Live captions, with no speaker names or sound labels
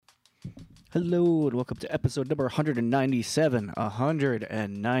Hello and welcome to episode number 197.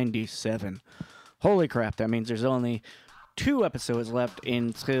 197. Holy crap, that means there's only 2 episodes left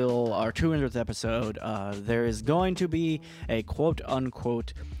until our 200th episode. There is going to be a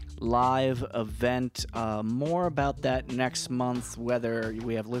quote-unquote live event. More about that next month, whether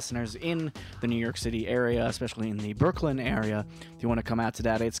we have listeners in the New York City area, especially in the Brooklyn area. If you want to come out to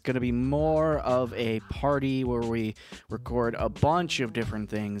that, it's going to be more of a party where we record a bunch of different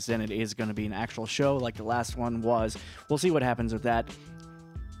things than it is going to be an actual show like the last one was. We'll see what happens with that.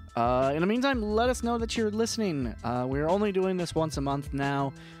 In the meantime, let us know that you're listening. We're only doing this once a month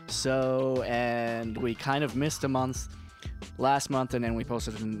now, and we kind of missed a month last month, and then we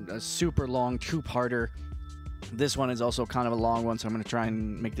posted a super long 2-parter. This one is also kind of a long one, so I'm going to try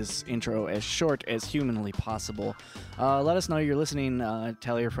and make this intro as short as humanly possible. Let us know you're listening.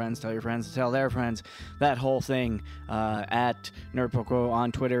 Tell your friends, tell their friends, that whole thing, at NerdPoco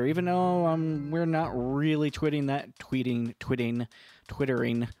on Twitter, even though we're not really tweeting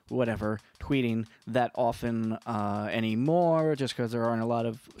that often anymore, just because there aren't a lot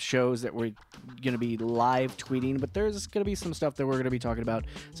of shows that we're going to be live tweeting, but there's going to be some stuff that we're going to be talking about,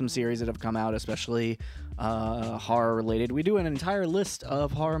 some series that have come out, especially horror related. We do an entire list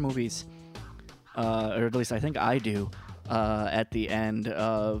of horror movies, or at least I think I do, at the end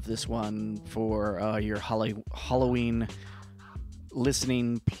of this one for your Halloween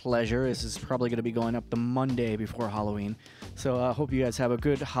listening pleasure. This is probably going to be going up the Monday before Halloween, so I hope you guys have a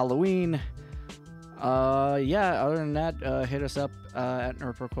good Halloween. Other than that, hit us up at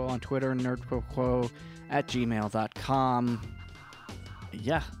NerdProQuo on Twitter, nerdproquo@gmail.com.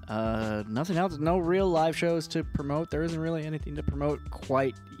 Nothing else. No real live shows to promote. There isn't really anything to promote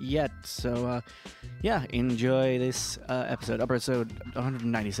quite yet. So, enjoy this episode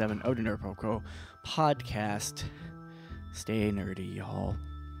 197 of the NerdProQuo podcast. Stay nerdy, y'all.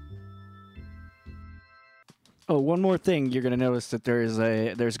 Oh, one more thing. You're going to notice that there's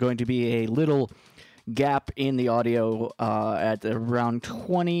going to be a little gap in the audio at around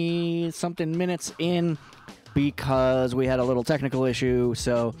 20-something minutes in, because we had a little technical issue.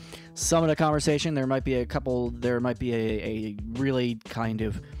 So some of the conversation, there might be a really kind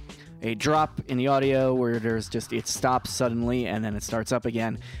of a drop in the audio where it stops suddenly and then it starts up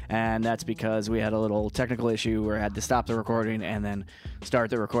again, and that's because we had a little technical issue where I had to stop the recording and then start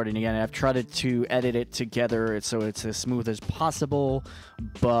the recording again. I've tried to edit it together so it's as smooth as possible,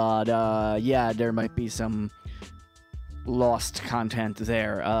 but there might be some lost content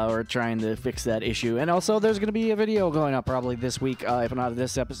there. We're trying to fix that issue, and also there's going to be a video going up probably this week, if not of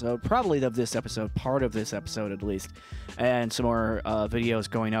this episode, probably of this episode, part of this episode at least, and some more videos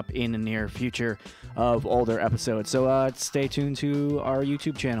going up in the near future of older episodes. So stay tuned to our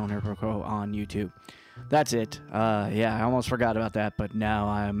YouTube channel, NerdProQuo on YouTube. That's it. I almost forgot about that, but now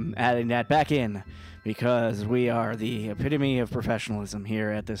I'm adding that back in because we are the epitome of professionalism here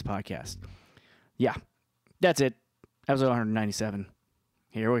at this podcast. Yeah, that's it. Episode 197.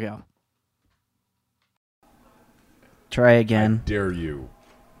 Here we go. Try again. I dare you.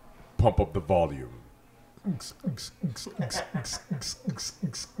 Pump up the volume.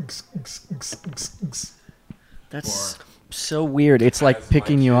 That's so weird. It's like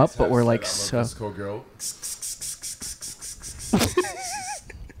picking you up, but we're like so. Disco girl.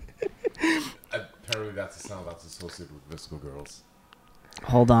 Apparently, that's a sound that's associated with disco girls.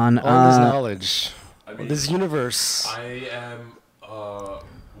 Hold on. All this knowledge. I mean, this universe. I am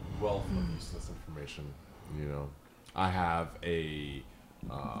wealth of useless information. You know, I have a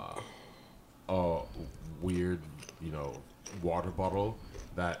weird, water bottle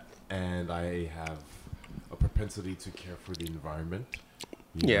and I have a propensity to care for the environment.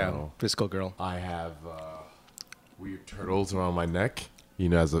 You know, disco girl. I have weird turtles around my neck.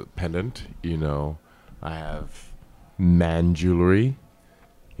 As a pendant. I have man jewelry.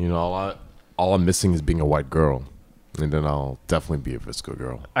 All I'm missing is being a white girl, and then I'll definitely be a Visco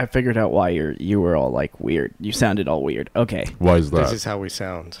girl. I figured out why you were all like weird. You sounded all weird. Okay. Why is that? This is how we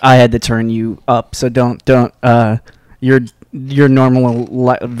sound. I had to turn you up, so don't. Your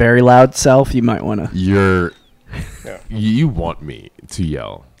normal very loud self. You might want to. You want me to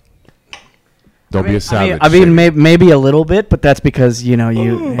yell? Don't be a savage. I mean, maybe a little bit, but that's because you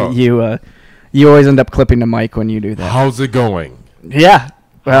always end up clipping the mic when you do that. How's it going? Yeah.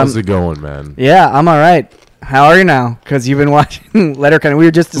 How's it going, man? Yeah, I'm all right. How are you now? Because you've been watching Letterkenny. We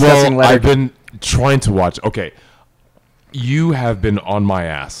were just discussing Letterkenny. I've been trying to watch. Okay, you have been on my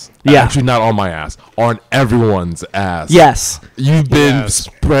ass. Yeah. Actually, not on my ass. On everyone's ass. Yes. You've been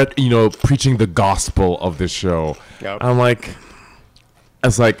preaching the gospel of this show. Yep. I'm like,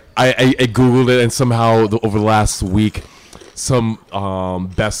 it's like I Googled it, and somehow over the last week, some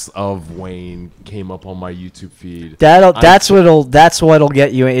best of Wayne came up on my YouTube feed. That's what'll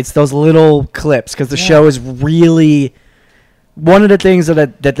get you. It's those little clips because the show is really one of the things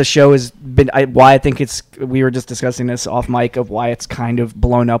that the show has been. Why I think we were just discussing this off mic of why it's kind of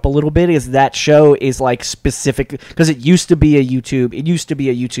blown up a little bit is that show is like specific because it used to be a YouTube. It used to be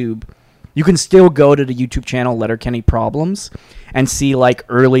a YouTube. You can still go to the YouTube channel Letterkenny Problems and see like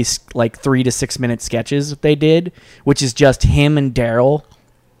early 3 to 6 minute sketches that they did, which is just him and Daryl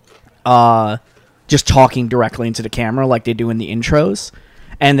just talking directly into the camera like they do in the intros.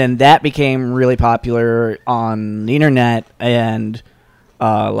 And then that became really popular on the internet and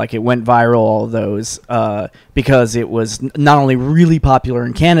like it went viral, all of those, because it was not only really popular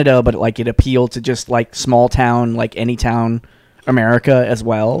in Canada, but like it appealed to just like small town, like any town America as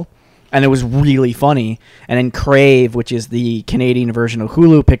well. And it was really funny. And then Crave, which is the Canadian version of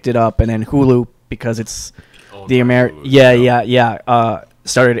Hulu, picked it up. And then Hulu, because it's the American...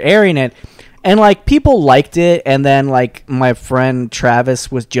 started airing it. And, like, people liked it. And then, like, my friend Travis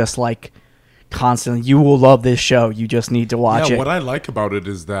was just, like, constantly, you will love this show. You just need to watch it. What I like about it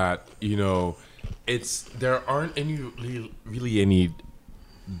is that, there aren't really any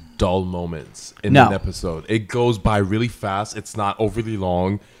dull moments in an episode. It goes by really fast. It's not overly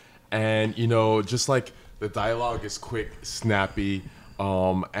long. And, just like the dialogue is quick, snappy,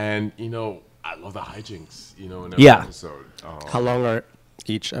 and, I love the hijinks, in every episode. How long are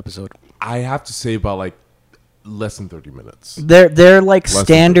each episode? I have to say about, like, less than 30 minutes. They're like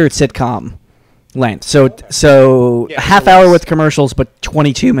standard sitcom length. So half hour with commercials, but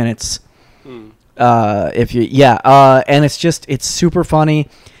 22 minutes. And it's super funny.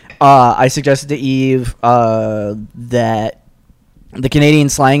 I suggested to Eve that the Canadian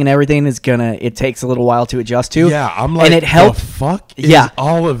slang and everything it takes a little while to adjust to. Yeah, I'm like, and it helped. The fuck is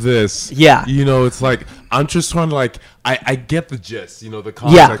all of this? Yeah. It's like, I'm just trying to like, I get the gist, the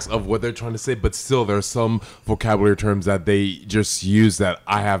context of what they're trying to say, but still there's some vocabulary terms that they just use that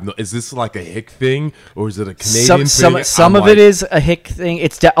I have no, is this like a hick thing or is it a Canadian thing? Some of it is a hick thing.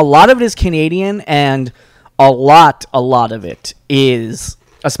 A lot of it is Canadian and a lot of it is,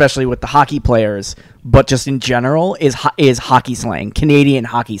 especially with the hockey players, but just in general, is hockey slang, Canadian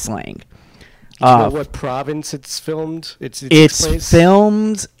hockey slang. Do you know what province it's filmed? It's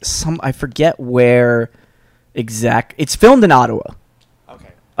filmed I forget where exact. It's filmed in Ottawa.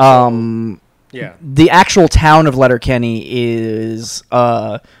 Okay. Yeah. The actual town of Letterkenny is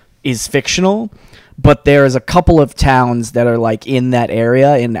fictional, but there's a couple of towns that are like in that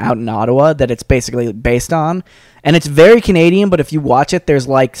area out in Ottawa that it's basically based on. And it's very Canadian, but if you watch it, there's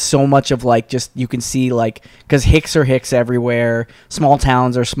like so much of like just you can see like because hicks are hicks everywhere, small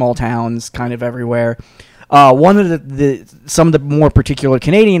towns are small towns kind of everywhere. One of some of the more particular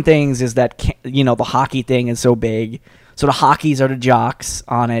Canadian things is that the hockey thing is so big, so the hockeys are the jocks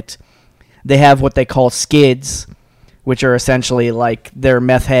on it. They have what they call skids, which are essentially like they're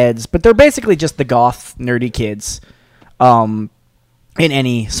meth heads, but they're basically just the goth nerdy kids, in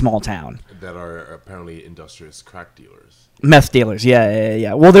any small town. That are apparently industrious crack dealers. Meth dealers,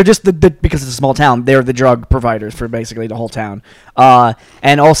 yeah. Well, they're just because it's a small town, they're the drug providers for basically the whole town.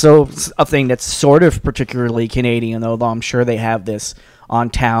 And also a thing that's sort of particularly Canadian, although I'm sure they have this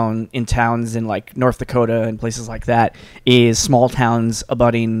in towns in like North Dakota and places like that, is small towns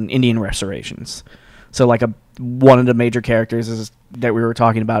abutting Indian reservations. So like one of the major characters that we were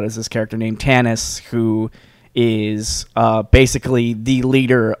talking about is this character named Tanis, who is basically the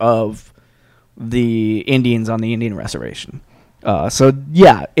leader of the Indians on the Indian reservation. And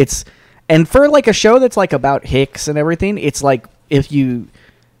for like a show that's like about hicks and everything, it's like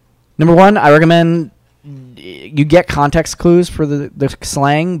number one, I recommend you get context clues for the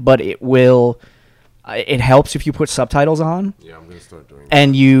slang, but it helps if you put subtitles on. Yeah, I'm gonna start doing that.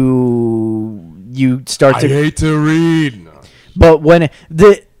 And you start to... I hate to read. No. But when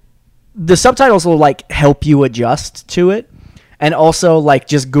the subtitles will like help you adjust to it. And also, like,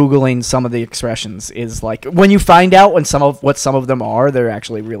 just Googling some of the expressions is, like, when you find out what some of them are, they're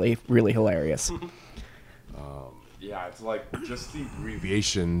actually really, really hilarious. It's like just the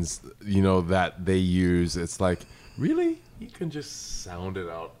abbreviations, that they use. It's like, really? You can just sound it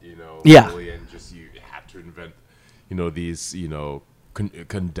out, really, and just you have to invent, these,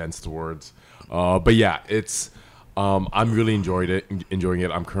 condensed words. But yeah, it's, I'm really enjoying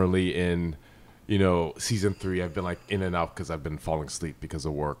it. I'm currently in... season 3, I've been like in and out because I've been falling asleep because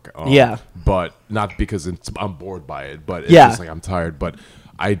of work. But not because I'm bored by it, but it's just like I'm tired. But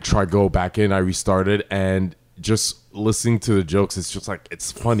I go back in, I restarted, and just listening to the jokes, it's just like,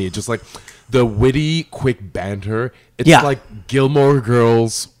 it's funny. It's just like the witty, quick banter. It's like Gilmore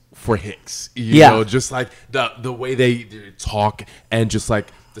Girls for Hicks. You Yeah. know, just like the way they talk and just like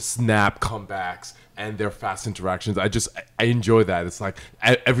the snap comebacks and their fast interactions. I enjoy that. It's like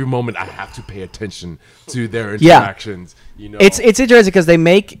at every moment I have to pay attention to their interactions. You know, It's interesting because they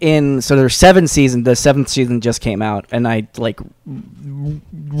make so there's 7 seasons. The 7th season just came out, and I like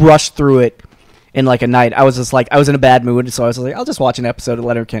rushed through it in like a night. I was just like, I was in a bad mood, so I was like, I'll just watch an episode of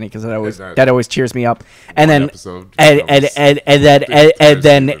Letterkenny because that always cheers me up. And then and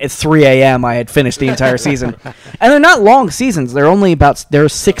then at 3 a.m. I had finished the entire season, and they're not long seasons. They're only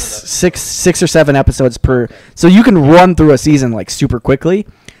there's six or 7 episodes per, so you can run through a season like super quickly.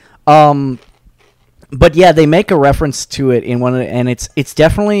 But yeah, they make a reference to it in one of the, and it's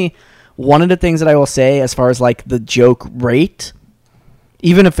definitely one of the things that I will say as far as like the joke rate.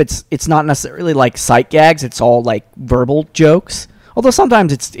 Even if it's not necessarily like sight gags, it's all like verbal jokes. Although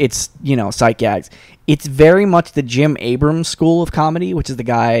sometimes it's sight gags. It's very much the Jim Abrams school of comedy, which is the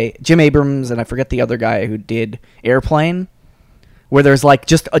guy Jim Abrams, and I forget the other guy who did Airplane, where there's like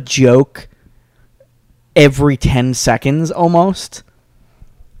just a joke every 10 seconds almost.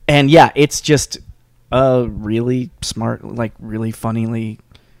 And yeah, it's just really smart, like really funnily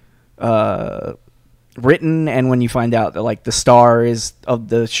written. And when you find out that like the star is of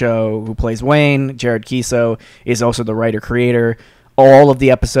the show who plays Wayne, Jared Kiso, is also the writer creator. All of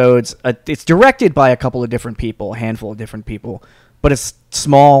the episodes, it's directed by a couple of different people, a handful of different people, but it's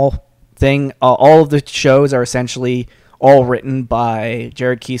small thing. All of the shows are essentially all written by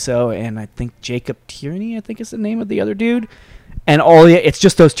Jared Kiso and I think Jacob Tierney, I think is the name of the other dude. And it's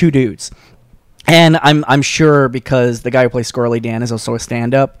just those 2 dudes. And I'm sure because the guy who plays Squirrely Dan is also a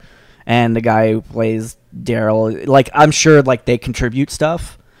stand-up, and the guy who plays Daryl, like I'm sure like they contribute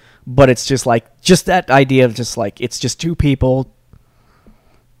stuff, but it's just that idea of just like it's just 2 people,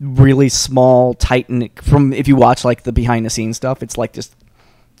 really small, tight, and from if you watch like the behind the scenes stuff, it's like just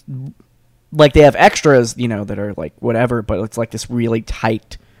like they have extras, that are like whatever, but it's like this really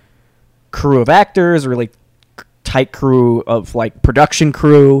tight crew of actors, really tight crew of like production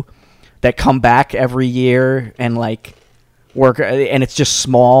crew that come back every year and like work, and it's just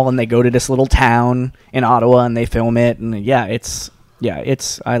small, and they go to this little town in Ottawa and they film it, and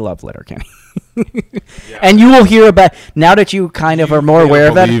I love Letterkenny. Yeah. And you will hear about, now that you kind of are more aware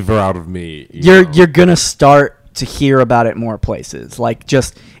of it, out of me, you're gonna start to hear about it more places. Like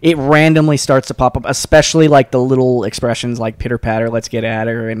just it randomly starts to pop up, especially like the little expressions like pitter patter, let's get at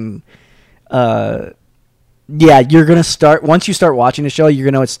her, and you're gonna start once you start watching the show.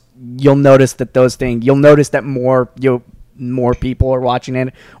 You'll notice that those things. You'll notice that more people are watching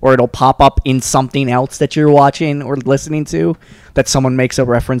it, or it'll pop up in something else that you're watching or listening to, that someone makes a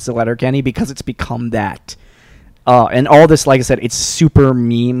reference to Letterkenny, because it's become that. And all this, like I said, it's super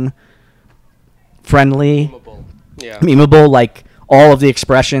meme friendly, memeable. Like all of the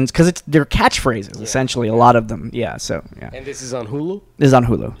expressions, because they're catchphrases essentially. A lot of them, So yeah. And this is on Hulu. This is on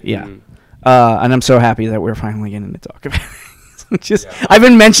Hulu, yeah. And I'm so happy that we're finally getting to talk about it. I've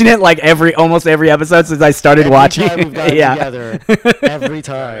been mentioning it like almost every episode since I started watching. Every time we've gotten together. Every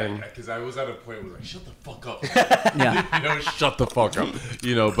time. Because I was at a point where I was like, shut the fuck up. Shut the fuck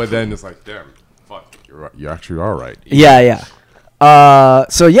up. But then it's like, damn, fuck, you're right. You actually are right. Yeah.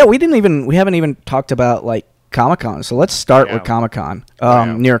 So yeah, we haven't even talked about like Comic-Con. So let's start with Comic-Con.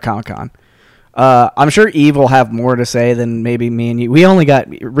 New York Comic-Con. I'm sure Eve will have more to say than maybe me and you.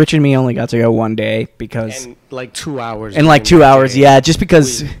 Rich and me only got to go one day because... And like 2 hours. And like 2 hours, just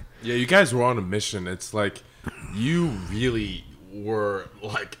because... Yeah, you guys were on a mission. It's like, you really were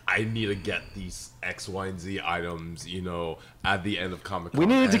like, I need to get these X, Y, and Z items, at the end of Comic-Con. We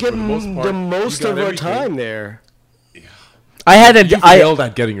needed to get the most of our time there. You failed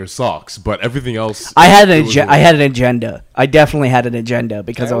at getting your socks, but everything else... I had an agenda. I definitely had an agenda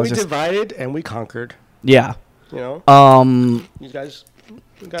because I was just... We divided and we conquered. Yeah. You guys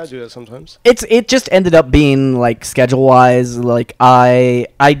gotta do that sometimes. It just ended up being like schedule-wise, like I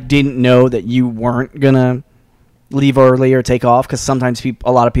didn't know that you weren't gonna leave early or take off, because sometimes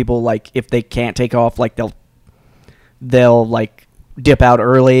a lot of people, like if they can't take off, like they'll like dip out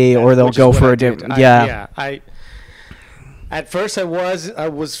early, or they'll go for a dip. At first, I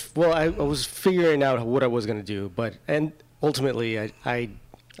was figuring out what I was gonna do, and ultimately, I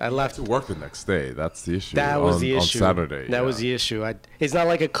left to work the next day. That's the issue. That was the issue on Saturday. That was the issue. It's not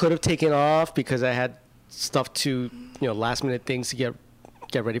like I could have taken off because I had stuff to, last minute things to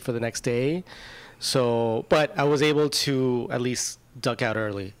get ready for the next day. So, but I was able to at least duck out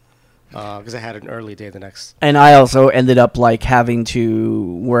early. Because I had an early day the next. And I also ended up like having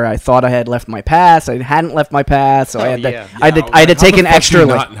to, where I thought I had left my pass, I hadn't left my pass, so I had to take an extra.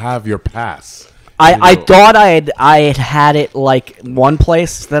 Not have your pass. I thought I had it like one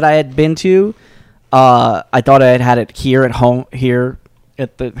place that I had been to. I thought I had it here at home, here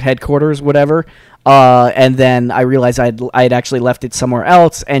at the headquarters, whatever. And then I realized I had actually left it somewhere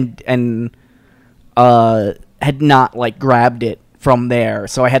else, and had not like grabbed it from there.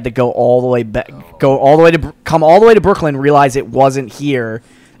 So I had to go all the way back, come all the way to Brooklyn, realize it wasn't here,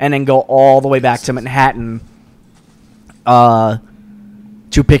 and then go all the way back to Manhattan.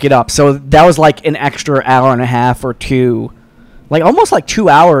 To pick it up. So that was like an extra hour and a half or two, like almost like 2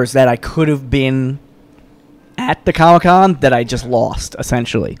 hours that I could have been at the Comic-Con that I just lost,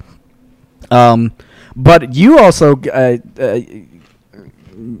 essentially. But you also,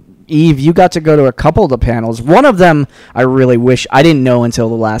 Eve, you got to go to a couple of the panels. One of them I really wish I didn't know until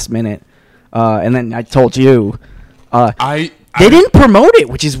the last minute, and then I told you. They didn't promote it,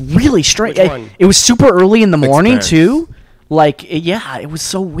 which is really strange. It was super early in the morning, too. Like, yeah, it was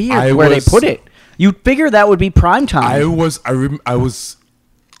so weird where they put it. You'd figure that would be prime time. I was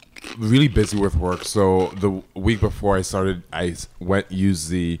really busy with work, so the week before I started, I used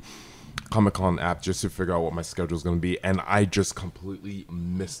the Comic-Con app just to figure out what my schedule was going to be, and I just completely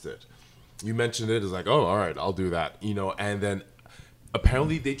missed it. You mentioned it, it's like, oh, all right, I'll do that, and then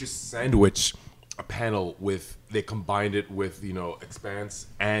apparently they just sandwich a panel they combined it with Expanse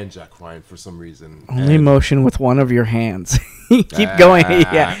and Jack Ryan for some reason. Only motion with one of your hands. Keep going.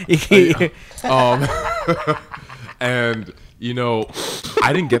 Yeah. And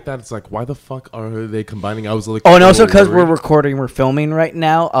I didn't get that. It's like, why the fuck are they combining? I was like, and also because we're filming right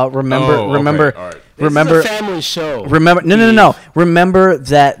now. Remember. This is a family show. Remember, no. Remember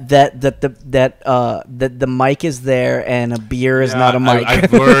that the mic is there and a beer is not a mic.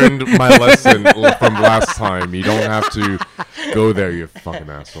 I've learned my lesson from last time. You don't have to go there, you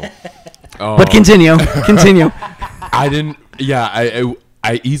fucking asshole. But continue. I didn't. Yeah,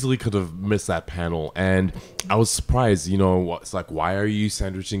 I easily could have missed that panel, and I was surprised. It's like, why are you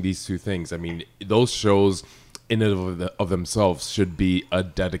sandwiching these two things? I mean, those shows in and of themselves should be a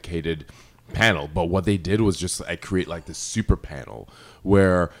dedicated panel, but what they did was just create like this super panel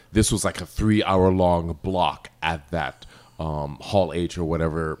where this was like a 3-hour long block at that Hall H or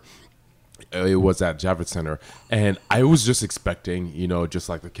whatever it was at Javits Center, and I was just expecting just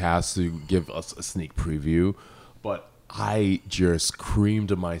like the cast to give us a sneak preview, but I just creamed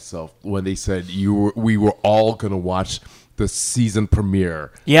to myself when they said we were all gonna watch the season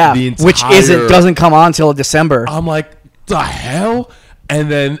premiere. Yeah, which doesn't come on till December. I'm like, the hell?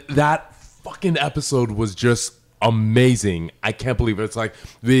 And then that fucking episode was just amazing. I can't believe it. It's like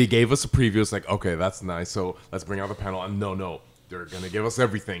they gave us a preview. It's like, okay, that's nice. So let's bring out the panel. And no, they're gonna give us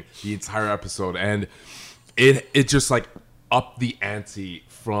everything, the entire episode, and it just like upped the ante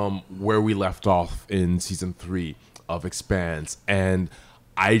from where we left off in season 3 of Expanse, and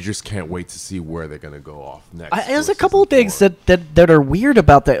I just can't wait to see where they're gonna go off next. There's a couple of things that are weird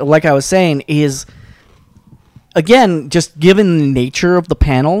about that. Like I was saying, is again, just given the nature of the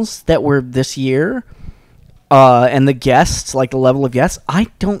panels that were this year, and the guests, like the level of guests, I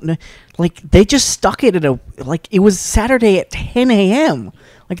don't know. Like they just stuck it it was Saturday at 10 a.m.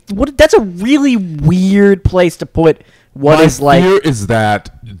 Like what? That's a really weird place to put what is like. My fear is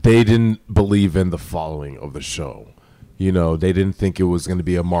that they didn't believe in the following of the show. They didn't think it was going to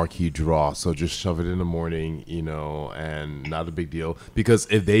be a marquee draw, so just shove it in the morning, and not a big deal. Because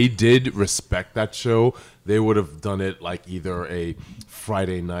if they did respect that show, they would have done it like either a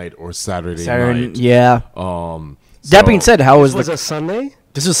Friday night or Saturday night. Yeah. That being said, how was this a Sunday?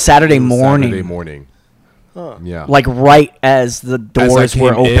 This was Saturday morning. Saturday morning. Huh. Yeah. Like right as the doors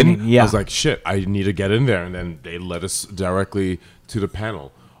were opening. I was like, shit, I need to get in there, and then they led us directly to the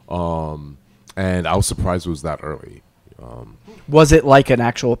panel. And I was surprised it was that early. Was it like an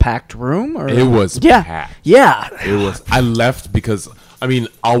actual packed room? Or? It was packed. Yeah. It was. I left because,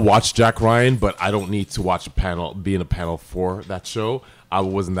 I'll watch Jack Ryan, but I don't need to watch be in a panel for that show. I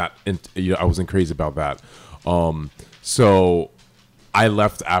wasn't I wasn't crazy about that. So I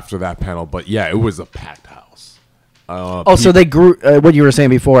left after that panel, but yeah, it was a packed house. So they grew. What you were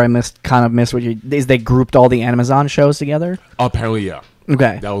saying before, I missed what they grouped all the Amazon shows together. Apparently, yeah.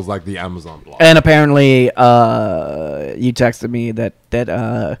 Okay. That was like the Amazon block. And apparently, you texted me that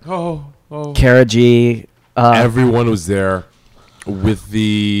Kara G. Everyone was there with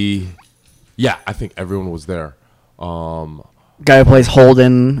the. Yeah, I think everyone was there. Guy who plays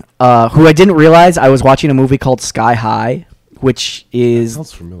Holden, who I didn't realize I was watching a movie called Sky High, which is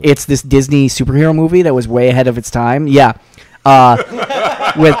it's this Disney superhero movie that was way ahead of its time. Yeah,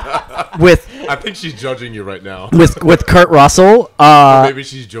 with I think she's judging you right now. with Kurt Russell. Maybe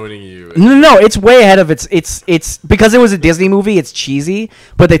she's joining you. No, it's way ahead of it's because it was a Disney movie. It's cheesy,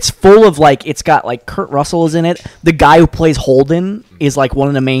 but it's full of like it's got like Kurt Russell is in it. The guy who plays Holden is like one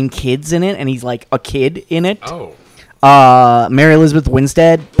of the main kids in it, and he's like a kid in it. Oh, Mary Elizabeth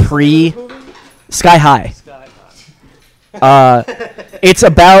Winstead pre Sky High. It's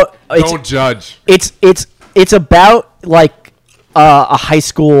about don't judge. It's about like a high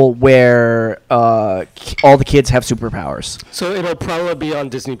school where all the kids have superpowers. So it'll probably be on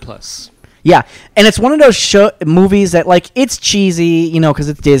Disney Plus. Yeah, and it's one of those movies that like it's cheesy, you know, because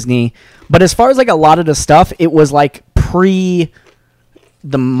it's Disney. But as far as like a lot of the stuff, it was like pre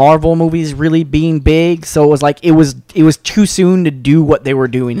the Marvel movies really being big, so it was like it was too soon to do what they were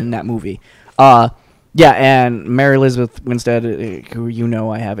doing in that movie. Yeah, and Mary Elizabeth Winstead, who you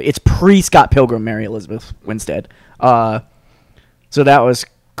know I have, it's pre Scott Pilgrim, Mary Elizabeth Winstead. So that was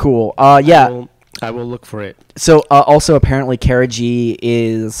cool. Yeah. I will look for it. So also apparently Cara G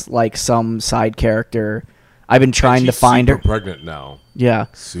is like some side character. I've been trying to find her. Super pregnant now. Yeah.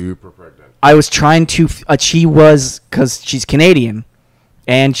 Super pregnant. I was trying to. She was because she's Canadian,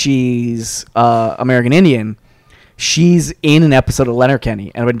 and she's American Indian. She's in an episode of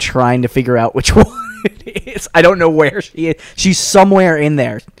Letterkenny, and I've been trying to figure out which one it is. I don't know where she is. She's somewhere in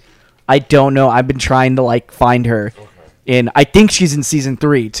there. I don't know. I've been trying to like find her. Okay. And I think she's in season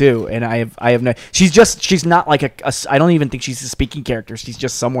 3 too. And I have no. She's not like a. I don't even think she's a speaking character. She's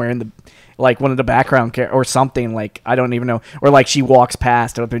just somewhere in the, like one of the background or something. Like I don't even know. Or like she walks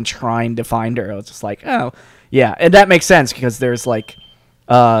past. I've been trying to find her. I was just like, oh yeah, and that makes sense because there's like,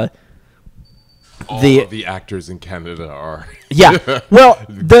 all of the actors in Canada are well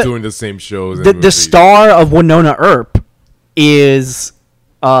doing the same shows. The star of Winona Earp is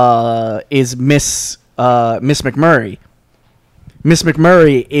Miss McMurray. Miss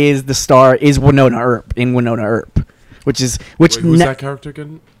McMurray is the star is Winona Earp in Winona Earp, who's that character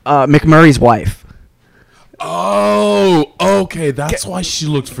again? McMurray's wife. Oh, okay, that's why she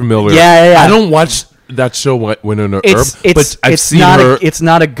looked familiar. Yeah. I don't watch that show Winona Earp, but I've seen her. It's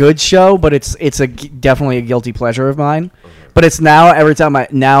not a good show, but it's definitely a guilty pleasure of mine. Okay. But it's now every time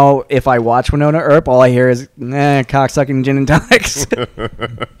if I watch Winona Earp, all I hear is cocksucking gin and tonics.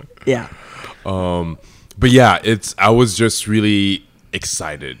 Yeah. But yeah, I was just really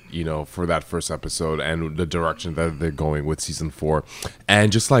excited, you know, for that first episode and the direction that they're going with season 4,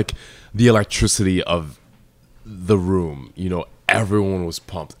 and just like the electricity of the room, you know, everyone was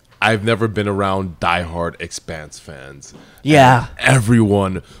pumped. I've never been around diehard Expanse fans. Yeah,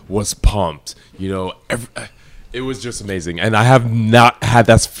 everyone was pumped. You know, it was just amazing, and I have not had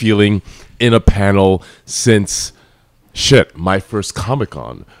that feeling in a panel since my first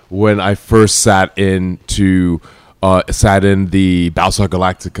Comic-Con, when I first sat in the Battlestar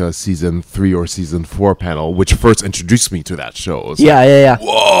Galactica season 3 or season 4 panel, which first introduced me to that show. Yeah.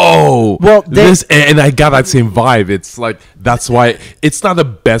 Whoa! Well, and I got that same vibe. It's like that's why it's not the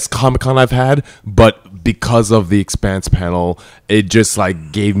best Comic-Con I've had, but because of the Expanse panel, it just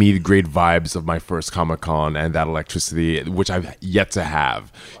like gave me the great vibes of my first Comic-Con and that electricity, which I've yet to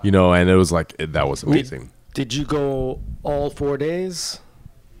have. You know, and it was like that was amazing. Did you go all 4 days?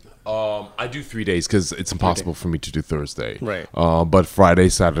 I do 3 days because it's impossible for me to do Thursday. Right. But Friday,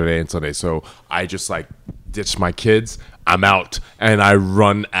 Saturday, and Sunday. So I just like ditch my kids. I'm out, and I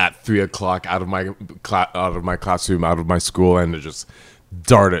run at 3:00 out of my classroom, out of my school, and just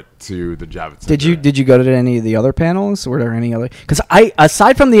dart it to the Javits Center. Did you go to any of the other panels? Were there any other? Because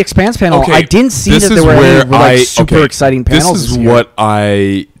aside from the Expanse panel, I didn't see that there were any super exciting panels. This is what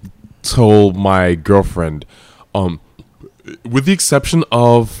I told my girlfriend. With the exception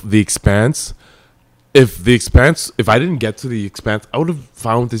of the Expanse, if I didn't get to the Expanse, I would have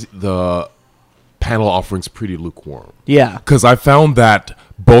found the panel offerings pretty lukewarm. Yeah, because I found that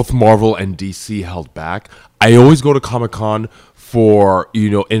both Marvel and DC held back. I always go to Comic-Con for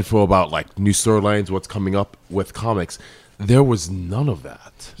info about like new storylines, what's coming up with comics. There was none of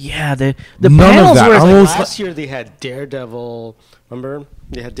that. Yeah, the panels were last year. They had Daredevil. Remember,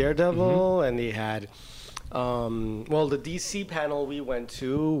 they had Daredevil, and they had. The DC panel we went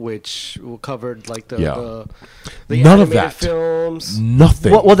to, which covered like the none of that films.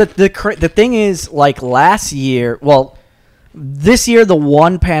 Nothing. Well, the thing is, like last year, this year the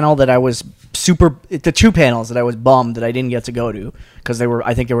one panel that I was the two panels that I was bummed that I didn't get to go to because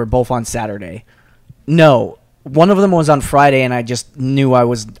I think they were both on Saturday. No, one of them was on Friday, and I just knew I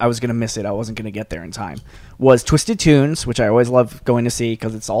was gonna miss it. I wasn't gonna get there in time. Was Twisted Tunes, which I always love going to see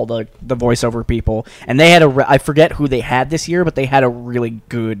because it's all the voiceover people, and they had I forget who they had this year, but they had a really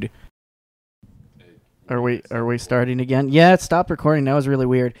good. Are we starting again? Yeah, it stopped recording. That was really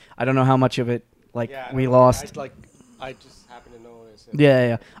weird. I don't know how much of it we lost. I just happened to notice.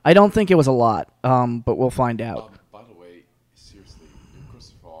 Yeah. I don't think it was a lot. But we'll find out. By the way, seriously,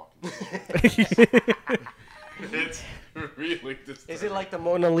 Christopher Walken. It's really disturbing. Is it like the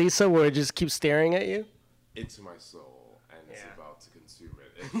Mona Lisa where it just keeps staring at you? Into my soul, and it's about to consume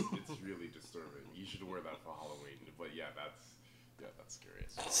it. It's really disturbing. You should wear that for Halloween. But that's scary.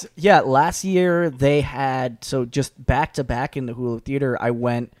 Yeah, last year they had just back to back in the Hulu Theater. I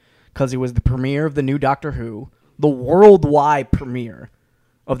went because it was the premiere of the new Doctor Who, the worldwide premiere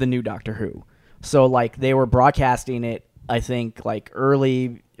of the new Doctor Who. So like they were broadcasting it, I think like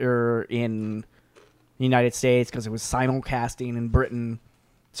early in the United States because it was simulcasting in Britain.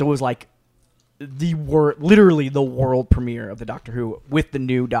 So it was like literally the world premiere of the Doctor Who with the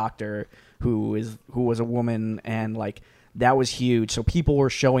new Doctor who was a woman, and like that was huge. So people were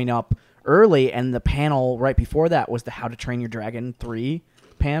showing up early, and the panel right before that was the How to Train Your Dragon 3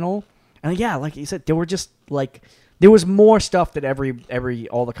 panel. And yeah, like you said, there were just like there was more stuff that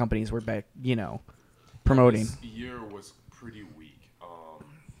all the companies were back, promoting. This year was pretty weak.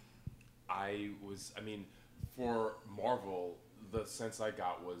 For Marvel, the sense I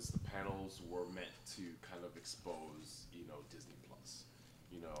got was the panels were meant to kind of expose, Disney Plus,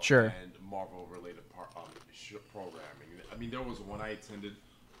 Sure. and Marvel related programming. I mean, there was one I attended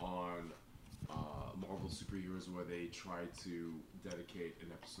on Marvel superheroes where they tried to dedicate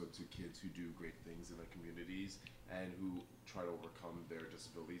an episode to kids who do great things in their communities and who try to overcome their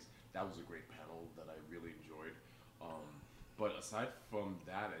disabilities. That was a great panel that I really enjoyed. But aside from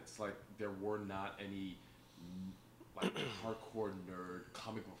that, it's like there were not any like hardcore nerd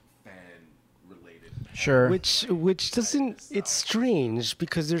comic book fan related panels. Sure. Which doesn't. It's strange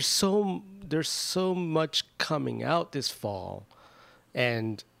because there's so much coming out this fall,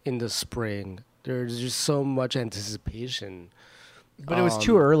 and in the spring. There's just so much anticipation. But it was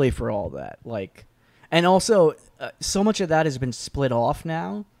too early for all that. Like, and also, so much of that has been split off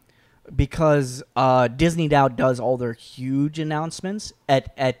now because Disney now does all their huge announcements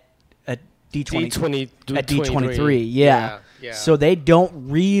at D23. At D23, yeah. So they don't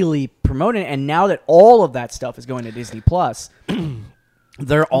really promote it. And now that all of that stuff is going to Disney Plus,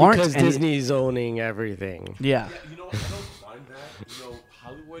 there aren't because Disney's owning everything. Yeah. I don't mind that.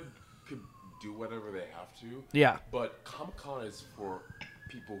 Hollywood could do whatever they have to. Yeah. But Comic-Con is for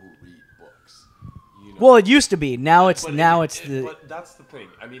people who read books. Well, it used to be. Now it's But that's the thing.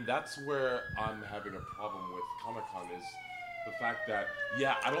 I mean, that's where I'm having a problem with Comic-Con is the fact that,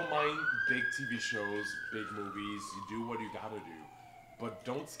 I don't mind big TV shows, big movies. You do what you gotta do. But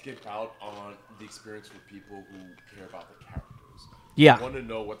don't skip out on the experience for people who care about the characters. Yeah. Want to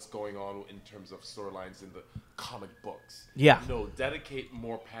know what's going on in terms of storylines in the comic books. Yeah. Dedicate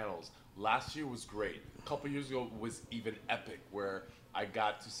more panels. Last year was great. A couple years ago was even epic, where I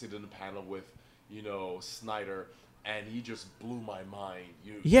got to sit in a panel with, Snyder, and he just blew my mind.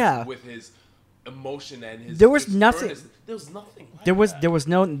 With his emotion and his. There was nothing. Earnest. There was nothing. Like there was that.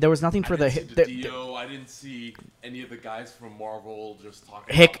 there was nothing for I didn't see Dio. I didn't see any of the guys from Marvel just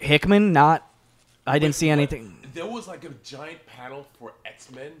talking. Hickman. I didn't see anything. There was like a giant panel for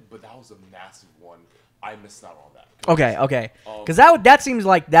X-Men, but that was a massive one. I missed out on that. Okay. Because that seems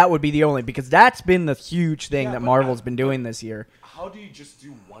like that would be the only, because that's been the huge thing that Marvel's been doing this year. How do you just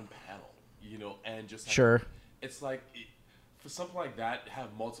do one panel, and just have, sure. It's like for something like that,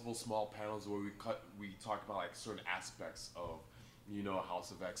 have multiple small panels where we talk about like certain aspects of,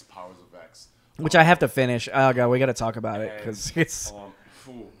 House of X, Powers of X, which I have to finish. Oh god, we got to talk about it because it's. Oh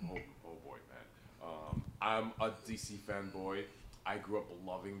boy, man. I'm a DC fanboy. I grew up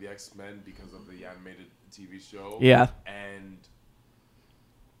loving the X-Men because of the animated TV show. Yeah. And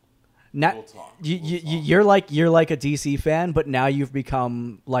now we'll talk. You're like a DC fan, but now you've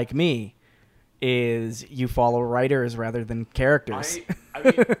become like me. Is you follow writers rather than characters. I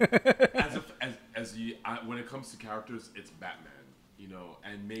mean, when it comes to characters, it's Batman,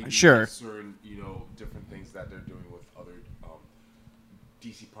 and maybe certain, different things that they're doing with other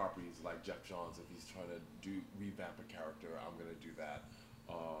DC properties, like Jeff Johns, if he's trying to revamp a character, I'm gonna do that.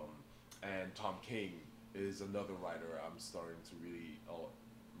 And Tom King is another writer I'm starting to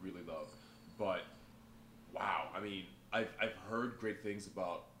really love. But wow, I mean, I've heard great things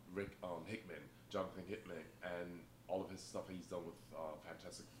about Jonathan Hickman, and all of his stuff he's done with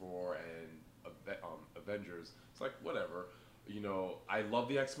Fantastic Four and Avengers. It's like whatever. I love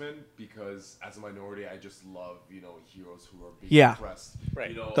the X-Men because as a minority, I just love, heroes who are being oppressed.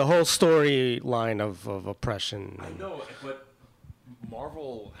 Right. The whole storyline of oppression. I know, but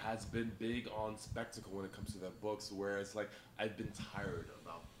Marvel has been big on spectacle when it comes to their books, whereas like I've been tired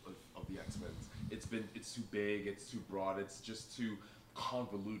of the X-Men. it's too big, it's too broad, it's just too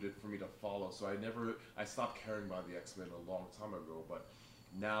convoluted for me to follow. So I stopped caring about the X-Men a long time ago, but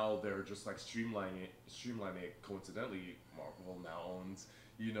now they're just like streamlining it. Coincidentally, Marvel now owns,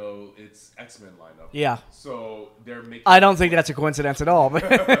 its X-Men lineup. Yeah. So they're making. I don't think that's a coincidence at all.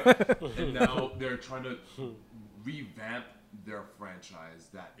 But and now they're trying to revamp their franchise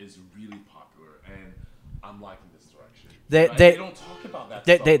that is really popular, and I'm liking this direction. They don't talk about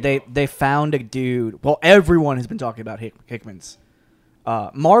that. They found a dude. Well, everyone has been talking about Hickman's.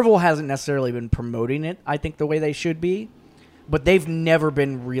 Marvel hasn't necessarily been promoting it, I think, the way they should be, but they've never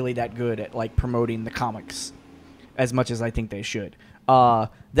been really that good at like promoting the comics as much as I think they should.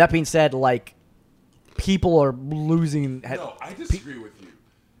 That being said, like, people are losing. No, I disagree with you.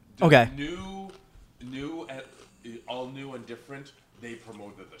 Okay. All new and different. They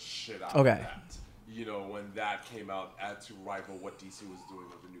promoted the shit out Okay. of that. When that came out, to rival what DC was doing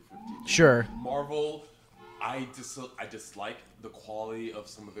with the New 52. Sure. Marvel, I dislike the quality of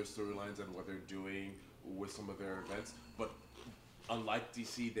some of their storylines and what they're doing with some of their events, but unlike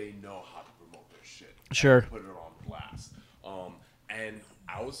DC, they know how to promote their shit. Sure. And put it on blast. And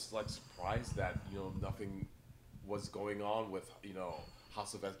I was like surprised that nothing was going on with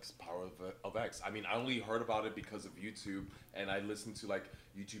House of X, Power of X. I mean, I only heard about it because of YouTube, and I listened to like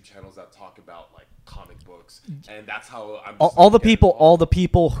YouTube channels that talk about like comic books, and that's how I'm. All the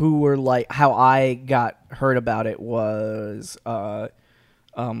people who were like, how I got heard about it was For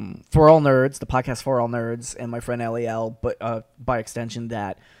All Nerds, the podcast For All Nerds, and my friend Lel, but by extension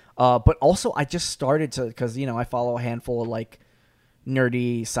that. But also I just started to, because I follow a handful of like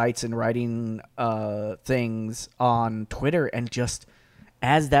nerdy sites and writing things on Twitter, and just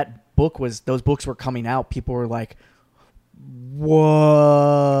as those books were coming out, people were like,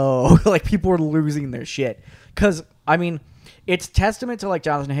 whoa, like people were losing their shit. Because, I mean, it's testament to like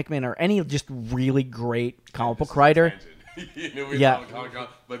Jonathan Hickman or any just really great comic book writer. Yeah.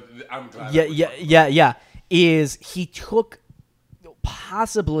 But I'm glad. Yeah. Is he took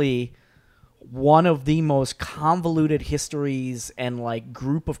possibly one of the most convoluted histories and like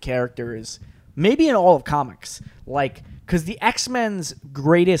group of characters, maybe in all of comics, like, because the X-Men's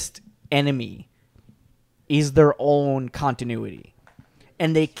greatest enemy is their own continuity,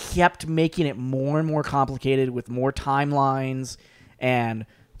 and they kept making it more and more complicated with more timelines, and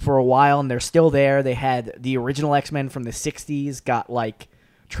for a while, and they're still there, they had the original X-Men from the 60s got like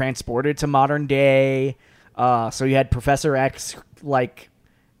transported to modern day, so you had Professor X like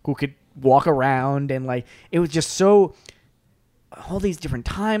who could walk around, and like it was just so all these different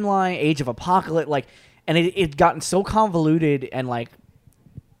timeline, Age of Apocalypse, like, and it gotten so convoluted, and like,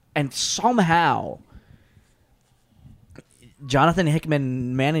 and somehow Jonathan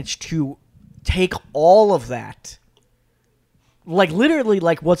Hickman managed to take all of that. Like, literally,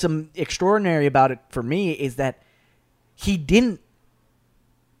 like, what's extraordinary about it for me is that he didn't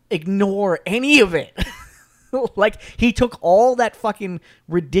ignore any of it. Like, he took all that fucking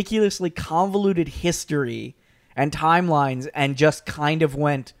ridiculously convoluted history and timelines and just kind of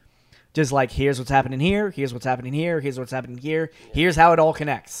went, just like, here's what's happening here, here's what's happening here, here's what's happening here, here's how it all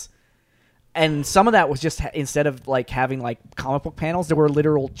connects. And some of that was just, instead of like having like comic book panels, there were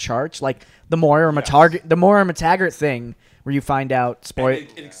literal charts, like the Moira McTaggart thing, where you find out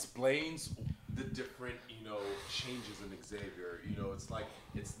it explains the different changes in Xavier. It's like,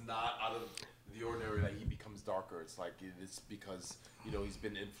 it's not out of the ordinary that he becomes darker. It's like it's because he's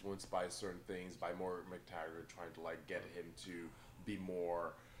been influenced by certain things, by Moira McTaggart trying to like get him to be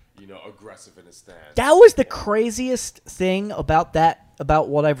more aggressive in his stance. That was the craziest thing about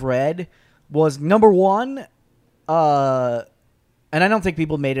what I've read. Was number one, and I don't think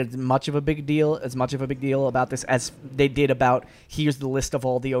people made as much of a big deal about this as they did about, here's the list of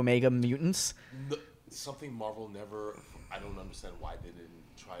all the Omega mutants. Something Marvel never, I don't understand why they didn't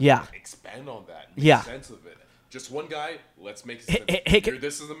try to expand on that. Make sense of it. Just one guy, let's make sense. Here,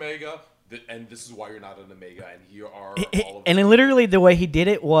 this is Omega, and this is why you're not an Omega, and here are all of and then literally the way he did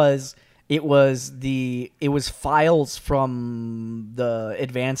it was, it was files from the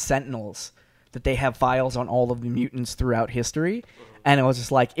Advanced Sentinels, that they have files on all of the mutants throughout history, and it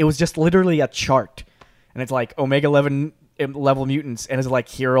was just literally a chart, and it's like Omega level mutants, and it's like,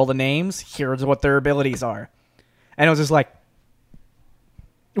 here are all the names, here's what their abilities are, and it was just like,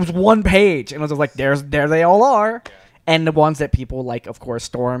 it was one page, and it was just like, there they all are, and the ones that people like, of course,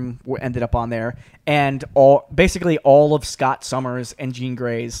 Storm ended up on there, and basically all of Scott Summers and Jean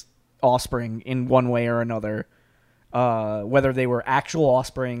Grey's offspring in one way or another. Whether they were actual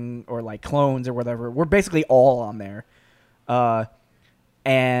offspring or like clones or whatever, we're basically all on there.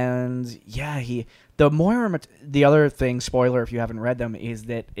 And yeah, the other thing, spoiler if you haven't read them, is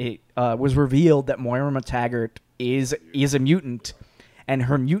that it was revealed that Moira McTaggart is a mutant, and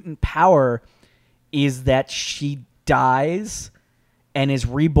her mutant power is that she dies and is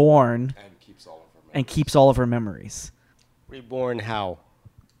reborn and keeps all of her memories. Reborn how?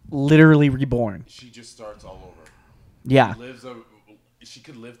 Literally reborn. She just starts all over. Yeah. She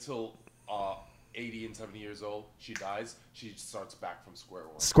could live till 80 and 70 years old. She dies. She starts back from square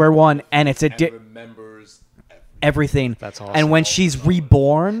one. Square one, and it's and remembers everything. That's awesome. And when she's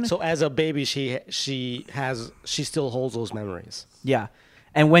reborn, So as a baby, she still holds those memories. yeah.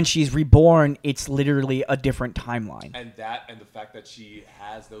 And when she's reborn, it's literally a different timeline. And the fact that she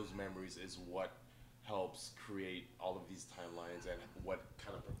has those memories is what helps create all of these timelines and what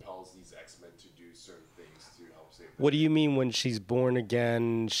kind of propels these X-Men to do certain things to help save them. What do you mean when she's born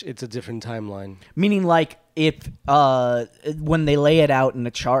again? It's a different timeline. Meaning, like, if when they lay it out in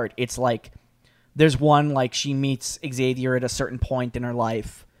the chart, it's like there's one, like, she meets Xavier at a certain point in her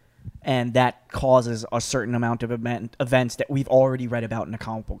life, and that causes a certain amount of events that we've already read about in the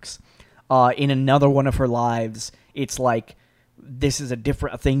comic books. In another one of her lives, it's like this is a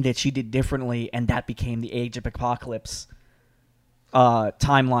thing that she did differently, and that became the Age of Apocalypse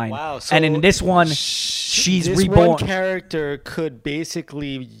timeline. Wow! So and in this one, she's this reborn. One character could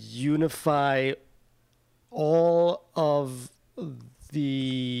basically unify all of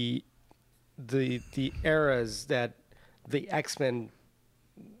the eras that the X-Men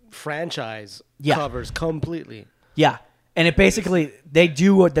franchise covers completely. Yeah. And it basically, they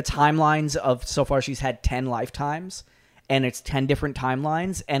do the timelines of, so far she's had 10 lifetimes, and it's 10 different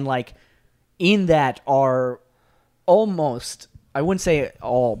timelines. And, like, in that are almost, I wouldn't say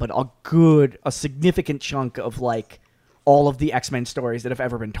all, but a significant chunk of, like, all of the X-Men stories that have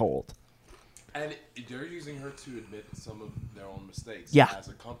ever been told. And they're using her to admit some of their own mistakes as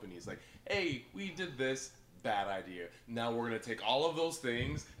a company. It's like, hey, we did this. Bad idea. Now we're going to take all of those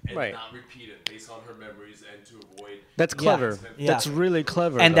things and not repeat it based on her memories and to avoid... That's clever. Yeah. That's really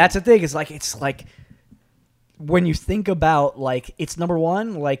clever. And that's the thing. It's like when you think about, like, it's number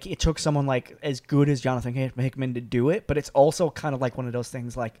one, like, it took someone, like, as good as Jonathan Hickman to do it, but it's also kind of like one of those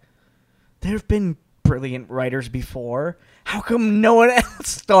things, like, there have been brilliant writers before. How come no one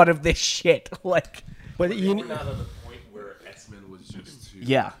else thought of this shit? Like... But we're not at the point where X-Men was just too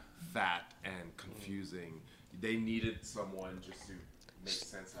fat and confusing. They needed someone just to make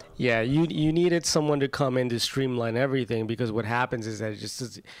sense out of it. Yeah, you needed someone to come in to streamline everything, because what happens is that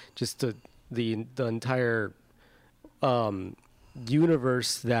just the entire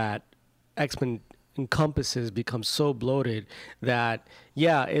universe that X-Men encompasses becomes so bloated that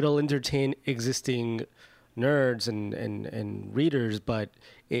it'll entertain existing nerds and readers, but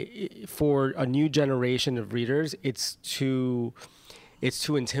for a new generation of readers, it's too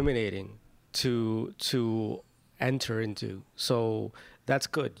intimidating to enter into. So that's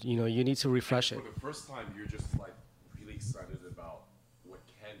good. You know, you need to refresh it. For the first time, you're just like really excited about what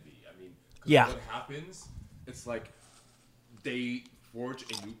can be. I mean, what happens, it's like they forge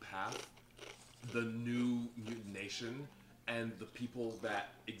a new path, the new mutant nation, and the people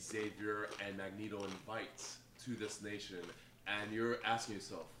that Xavier and Magneto invites to this nation, and you're asking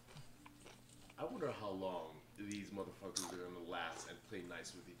yourself, I wonder how long these motherfuckers are going to last and play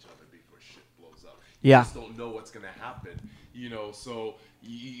nice with each other before shit blows up. You just don't know what's going to happen, you know, so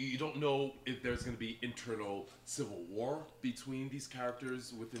you don't know if there's going to be internal civil war between these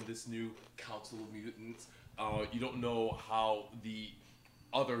characters within this new Council of Mutants. You don't know how the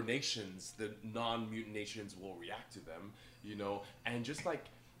other nations, the non-mutant nations, will react to them, you know, and just like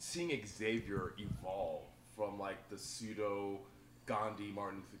seeing Xavier evolve from like the pseudo Gandhi,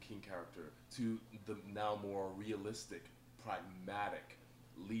 Martin Luther King character to the now more realistic, pragmatic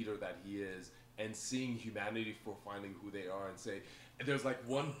leader that he is, and seeing humanity for finding who they are, and say, and there's like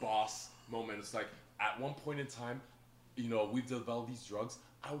one boss moment. It's like, at one point in time, you know, we've developed these drugs.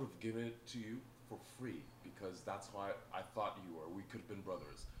 I would have given it to you for free because that's why I thought you were. We could have been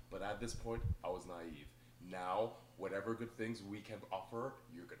brothers. But at this point, I was naive. Now, whatever good things we can offer,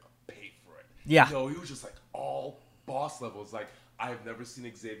 you're going to pay for it. Yeah. You know, he was just like all boss levels. Like, I've never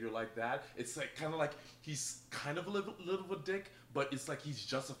seen Xavier like that. It's like kind of like he's kind of a little of a dick, but it's like he's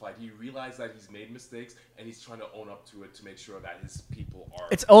justified. He realized that he's made mistakes, and he's trying to own up to it to make sure that his people are...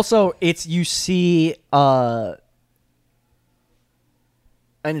 It's also, you see... and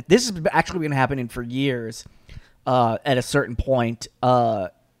this has actually been happening for years at a certain point,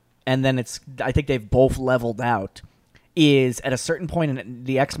 and then I think they've both leveled out, is at a certain point in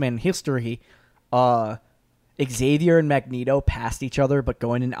the X-Men history, Xavier and Magneto passed each other but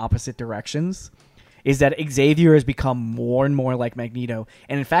going in opposite directions. is that Xavier has become more and more like Magneto,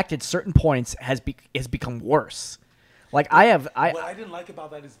 and in fact, at certain points has become worse. Like what I didn't like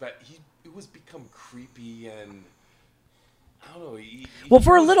about that is that it was become creepy and I don't know.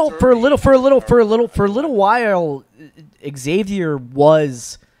 For a little while, Xavier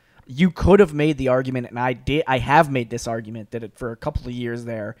was. You could have made the argument, and I have made this argument that for a couple of years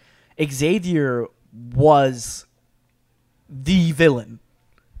there, Xavier was the villain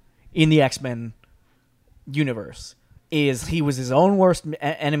in the X-Men universe. He was his own worst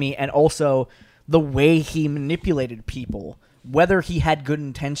enemy, and also the way he manipulated people, whether he had good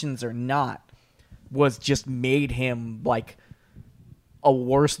intentions or not, was just made him like a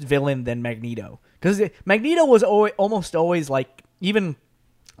worse villain than Magneto. Because Magneto was almost always like, even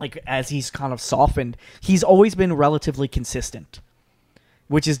like as he's kind of softened, he's always been relatively consistent,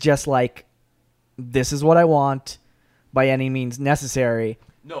 which is just like, this is what I want by any means necessary.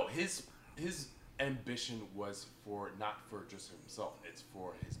 No, his ambition was not for just himself, it's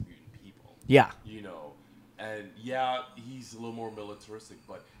for his mutant people. Yeah. You know, and yeah, he's a little more militaristic,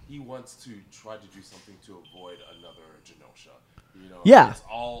 but he wants to try to do something to avoid another Genosha. You know, yeah. It's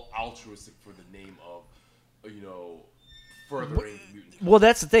all altruistic for the name of, you know, furthering mutant. Well,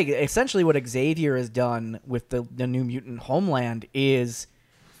 that's the thing. Essentially, what Xavier has done with the New Mutant Homeland is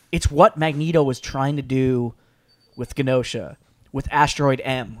it's what Magneto was trying to do with Genosha, with Asteroid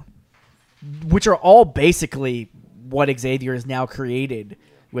M, which are all basically what Xavier has now created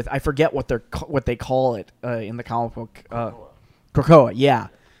with, I forget what they call it in the comic book. Krakoa, yeah.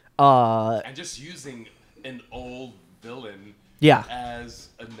 And just using an old villain as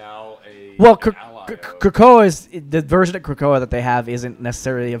now a ally. Krakoa is the version of Krakoa that they have isn't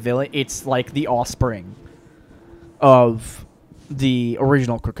necessarily a villain. It's like the offspring of the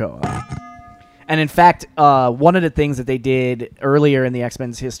original Krakoa. And in fact, one of the things that they did earlier in the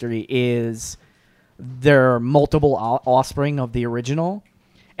X-Men's history is there are multiple offspring of the original,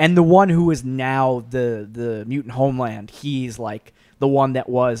 and the one who is now the Mutant Homeland, he's like the one that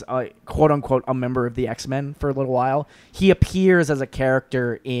was quote unquote a member of the X-Men for a little while. He appears as a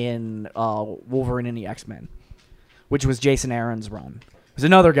character in Wolverine and the X-Men, which was Jason Aaron's run. There's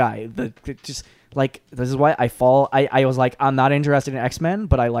another guy that just like, this is why I was like, I'm not interested in X-Men,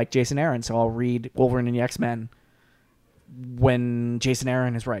 but I like Jason Aaron, so I'll read Wolverine and the X-Men when Jason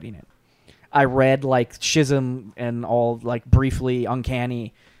Aaron is writing it. I read like Schism and all like briefly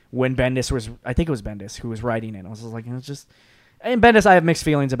Uncanny when Bendis was, I think it was Bendis who was writing it. I was just like, it's just, and Bendis I have mixed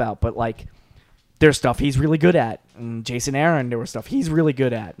feelings about, but like there's stuff he's really good at. And Jason Aaron, there was stuff he's really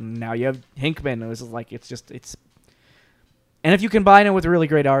good at. And now you have Hinkman. It was like, it's and if you combine it with really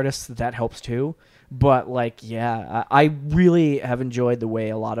great artists, that helps too. But like, yeah, I really have enjoyed the way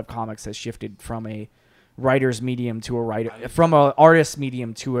a lot of comics has shifted from a writer's medium to from an artist's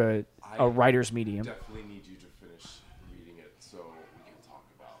medium to a writer's medium. Definitely need you to finish reading it so we can talk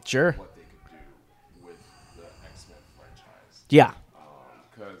about what they could do with the X-Men franchise. Yeah,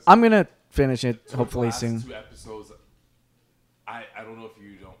 I'm gonna finish it hopefully soon. 2 episodes. I don't know if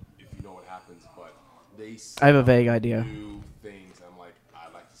you know what happens, but they. I have a vague idea. New things. I'm like,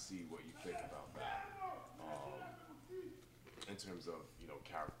 I'd like to see what you think about that. In terms of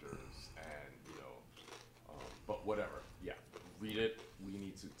characters and but whatever. Yeah, read it. We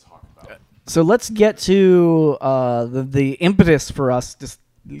need to talk about it. So let's get to the impetus for us just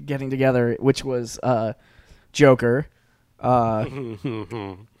getting together, which was Joker.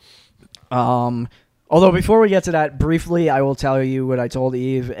 Although before we get to that, briefly, I will tell you what I told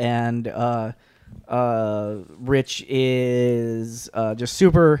Eve and Rich is just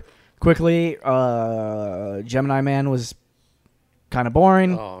super quickly. Gemini Man was kind of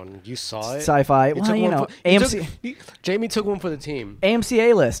boring. Oh, you saw it? Sci-fi. Well, AMC. Jamie took one for the team.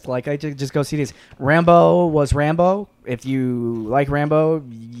 AMC A-list. Like, I just go see these. Rambo was Rambo. If you like Rambo,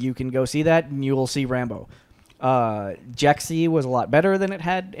 you can go see that, and you will see Rambo. Jexy was a lot better than it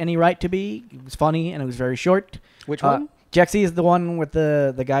had any right to be. It was funny, and it was very short. Which one? Jexy is the one with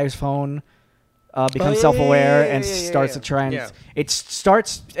the guy's phone becomes self-aware and starts to try and... It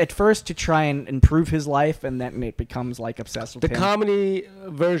starts at first to try and improve his life, and then it becomes like obsessed with him. The comedy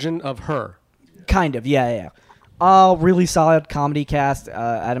version of Her. Kind of, yeah. Really solid comedy cast.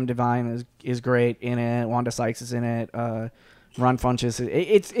 Adam Devine is great in it. Wanda Sykes is in it. Ron Funches.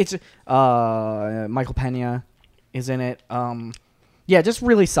 It's Michael Pena is in it. Just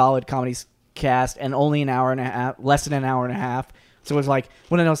really solid comedy cast, and only an hour and a half, less than an hour and a half. So it was like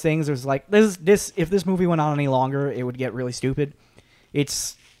one of those things. It was like this. If this movie went on any longer, it would get really stupid.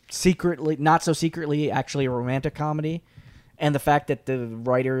 It's not so secretly, actually a romantic comedy, and the fact that the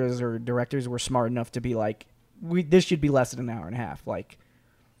writers or directors were smart enough to be like, this should be less than an hour and a half. Like,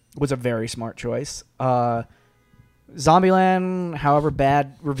 was a very smart choice. Zombieland, however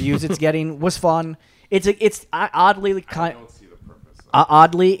bad reviews it's getting, was fun. It's oddly kind. I don't see the purpose.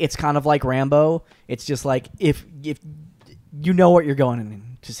 Oddly, it's kind of like Rambo. It's just like if you know what you're going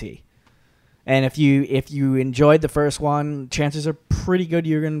in to see, and if you enjoyed the first one, chances are pretty good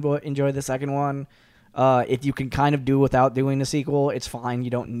you're going to enjoy the second one. If you can kind of do without doing the sequel, it's fine. You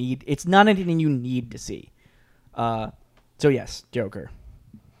don't need. It's not anything you need to see. So yes, Joker.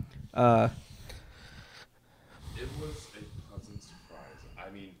 It was a pleasant surprise. I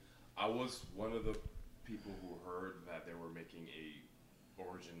mean, I was one of the people who heard that they were making a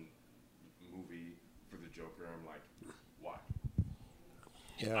origin movie for the Joker. I'm like, why?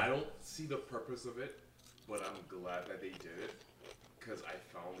 Yeah. I don't see the purpose of it, but I'm glad that they did it because I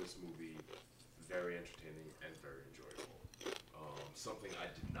found this movie very entertaining and very enjoyable. Something I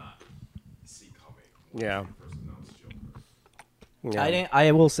did not see coming when Yeah. they first announced Joker. Yeah.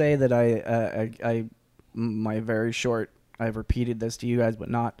 I will say that my very short. I've repeated this to you guys, but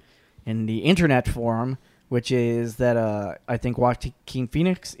not in the internet form, which is that I think Joaquin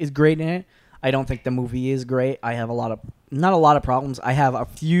Phoenix is great in it. I don't think the movie is great. I have not a lot of problems. I have a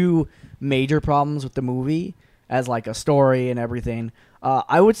few major problems with the movie as like a story and everything.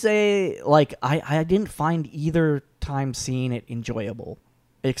 I would say like I didn't find either time seeing it enjoyable,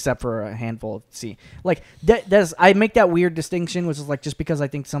 except for a handful of scenes. Like I make that weird distinction, which is like just because I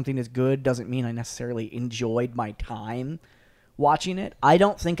think something is good doesn't mean I necessarily enjoyed my time watching it. I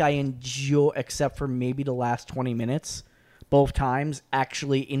don't think I enjoy, except for maybe the last 20 minutes, both times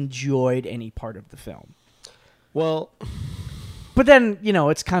actually enjoyed any part of the film. Well, but then,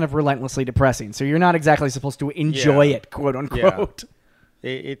 it's kind of relentlessly depressing, so you're not exactly supposed to enjoy it, quote unquote. Yeah.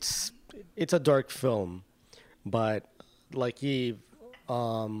 It's a dark film, but like Eve,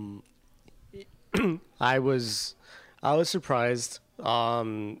 I was surprised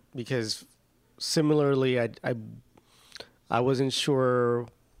because similarly, I wasn't sure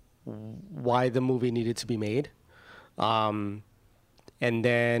why the movie needed to be made. And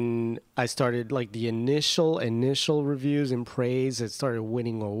then I started like the initial reviews and praise. It started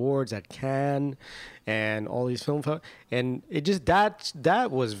winning awards at Cannes and all these and it just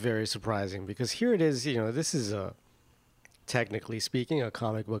that was very surprising because here it is. This is technically speaking a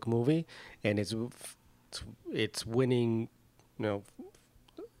comic book movie, and it's winning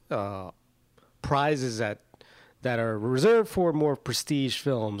prizes that are reserved for more prestige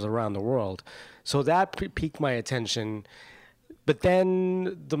films around the world. So that piqued my attention. But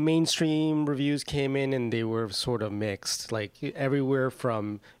then the mainstream reviews came in and they were sort of mixed, like everywhere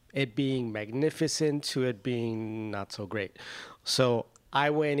from it being magnificent to it being not so great. So I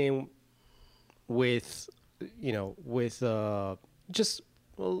went in with just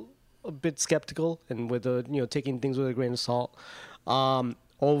a bit skeptical and with taking things with a grain of salt.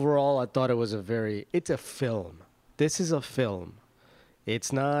 Overall, I thought it's a film. This is a film.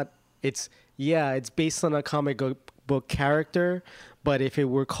 It's not. It's based on a comic book character, but if it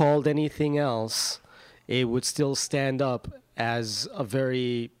were called anything else, it would still stand up as a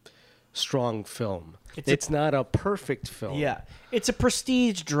very strong film. It's not a perfect film. Yeah, it's a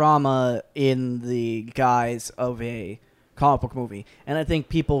prestige drama in the guise of a comic book movie, and I think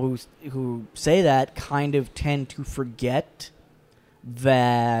people who say that kind of tend to forget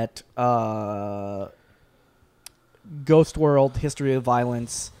that Ghost World: History of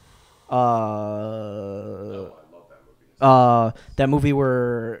Violence. That movie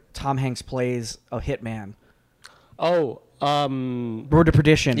where Tom Hanks plays a hitman. Road to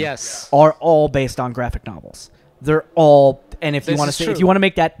Perdition. Yes, are all based on graphic novels. They're all, and if you want to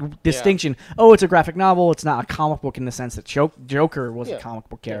make that distinction, it's a graphic novel. It's not a comic book in the sense that Joker was a comic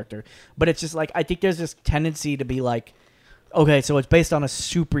book character. But it's just like I think there's this tendency to be like, okay, so it's based on a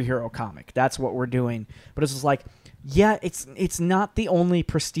superhero comic. That's what we're doing. But it's just like, yeah, it's not the only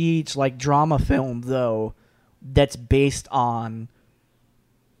prestige like drama film though that's based on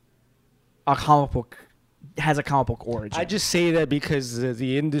a comic book, has a comic book origin. I just say that because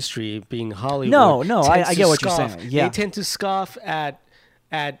the industry, being Hollywood, I get what you're saying. Yeah, they tend to scoff at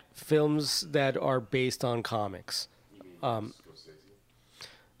films that are based on comics. We'll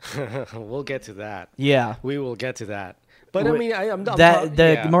get to that. Yeah, we will get to that. But I mean,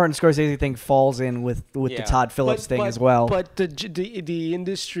 the Martin Scorsese thing falls in with the Todd Phillips thing as well. But the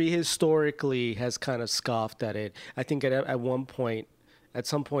industry historically has kind of scoffed at it. I think at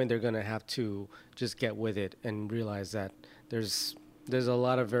some point they're going to have to just get with it and realize that there's a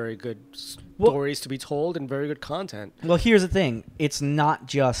lot of very good stories to be told and very good content. Well, here's the thing: it's not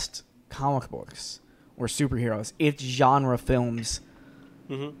just comic books or superheroes; it's genre films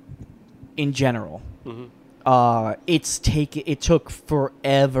in general. It took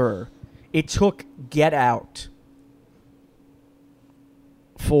forever. It took Get Out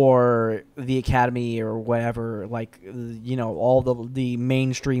for the Academy or whatever, like, all the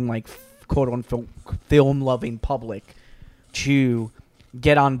mainstream, like, quote unquote film loving public to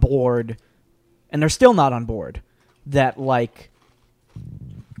get on board, and they're still not on board. That, like,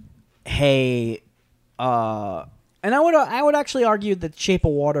 hey, and I would actually argue that Shape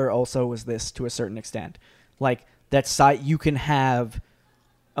of Water also was this to a certain extent, like that you can have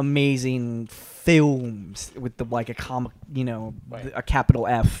amazing films with a comic, Right. a capital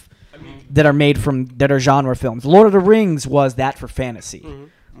F, that are genre films. Lord of the Rings was that for fantasy,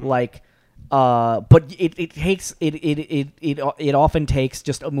 like, but it often takes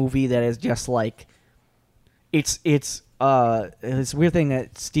just a movie that is just like, it's this weird thing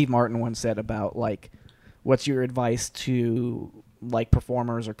that Steve Martin once said about, like, what's your advice to, like,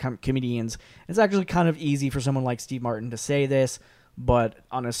 performers or comedians. It's actually kind of easy for someone like Steve Martin to say this, but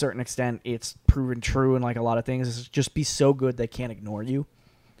on a certain extent, it's proven true in, like, a lot of things. Is just be so good they can't ignore you.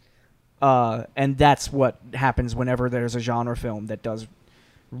 And that's what happens whenever there's a genre film that does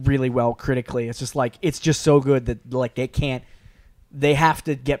really well critically. It's just like, it's just so good that, like, they have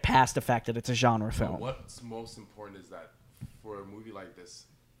to get past the fact that it's a genre film. What's most important is that for a movie like this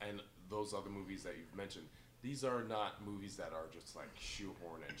and those other movies that you've mentioned, these are not movies that are just like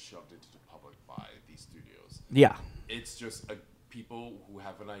shoehorned and shoved into the public by these studios. Yeah. It's just people who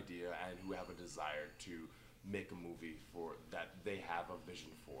have an idea and who have a desire to make a movie for that they have a vision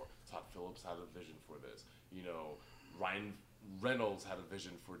for. Todd Phillips had a vision for this. Ryan Reynolds had a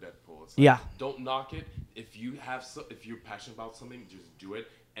vision for Deadpool. It's like, yeah. Don't knock it. If you're passionate about something, just do it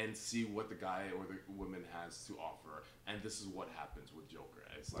and see what the guy or the woman has to offer. And this is what happens with Joker.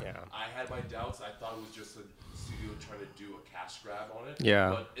 It's like, I had my doubts. I thought it was just a studio trying to do a cash grab on it. Yeah.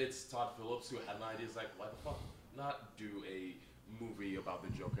 But it's Todd Phillips who had an idea. It's like, why the fuck not do a movie about the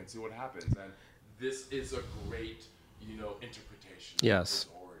Joker and see what happens? And this is a great, interpretation of his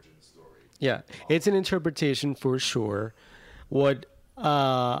origin story. Yeah, it's an interpretation for sure. What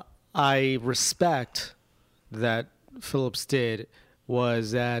I respect that Phillips did was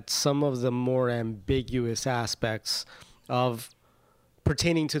that some of the more ambiguous aspects of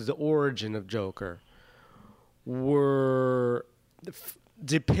pertaining to the origin of Joker were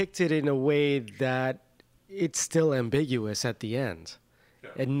depicted in a way that it's still ambiguous at the end.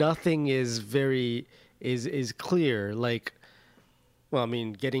 Yeah. And nothing is is clear. Like, well, I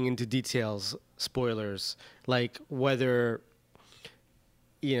mean, getting into details, spoilers, like whether,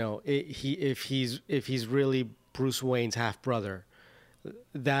 if he's really Bruce Wayne's half brother,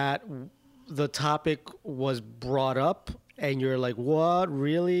 that the topic was brought up, and you're like, what,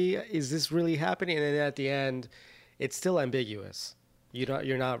 really? Is this really happening? And then at the end, it's still ambiguous.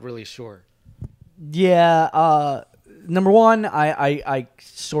 You're not really sure. Yeah. Number one, I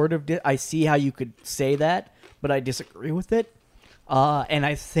sort of I see how you could say that, but I disagree with it. And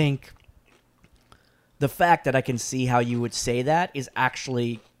I think the fact that I can see how you would say that is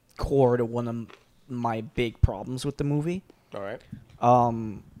actually core to one of my big problems with the movie. All right.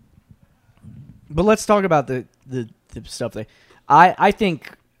 But let's talk about the stuff that I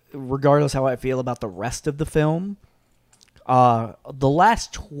think, regardless how I feel about the rest of the film, the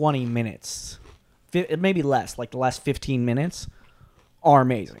last 20 minutes, maybe less, like the last 15 minutes, are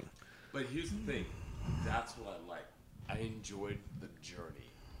amazing. But here's the thing. That's what I like. I enjoyed the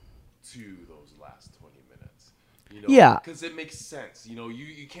journey to those last 20 minutes. Yeah. Because it makes sense.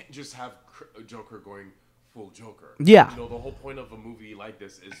 You can't just have Joker going full Joker. Yeah. The whole point of a movie like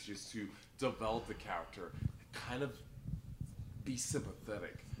this is just to develop the character, kind of be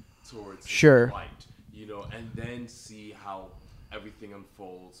sympathetic towards his plight, and then see how everything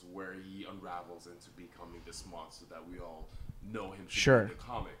unfolds, where he unravels into becoming this monster that we all know him to be in the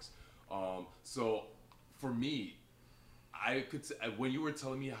comics. So for me, I could say, when you were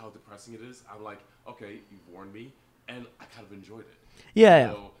telling me how depressing it is, I'm like, okay, you've warned me, and I kind of enjoyed it.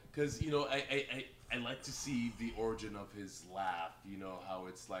 Yeah. Because I like to see the origin of his laugh. How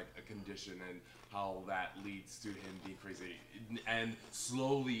it's like a condition and how that leads to him being crazy, and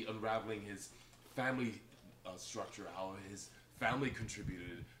slowly unraveling his family structure, how his family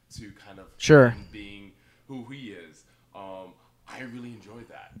contributed to kind of him being who he is. I really enjoyed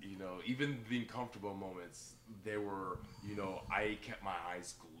that. Even the uncomfortable moments, they were, I kept my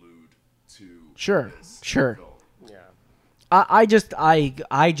eyes glued to this film. Yeah. I just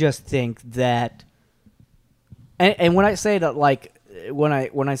think that, and when I say that, like, when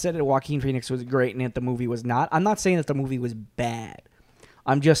I said that Joaquin Phoenix was great and that the movie was not, I'm not saying that the movie was bad.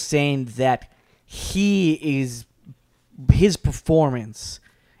 I'm just saying that his performance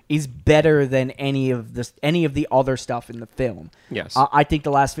is better than any of the other stuff in the film. Yes. I think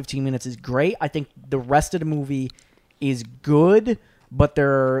the last 15 minutes is great. I think the rest of the movie is good, but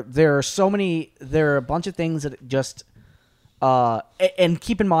there are a bunch of things that just and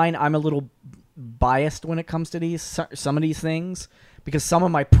keep in mind I'm a little biased when it comes to some of these things, because some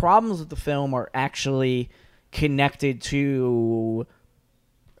of my problems with the film are actually connected to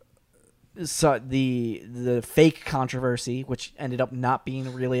the fake controversy, which ended up not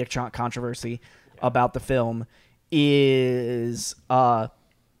being really a controversy about the film, is that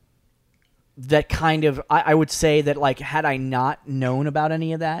kind of I would say that, like, had I not known about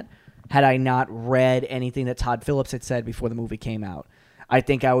any of that, had I not read anything that Todd Phillips had said before the movie came out, I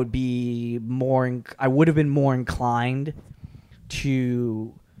think I would have been more inclined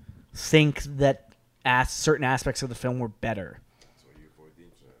to think that certain aspects of the film were better.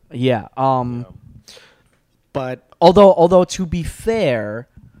 Yeah. But although to be fair,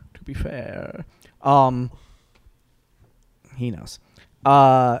 he knows.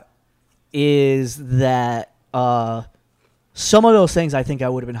 Is that some of those things I think I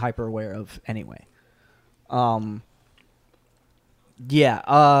would have been hyper aware of anyway.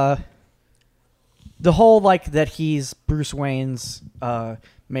 Yeah. The whole, like, that he's Bruce Wayne's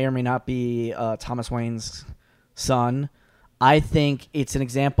may or may not be Thomas Wayne's son. I think it's an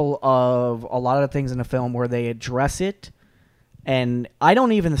example of a lot of the things in the film where they address it, and I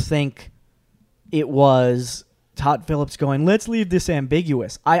don't even think it was Todd Phillips going, let's leave this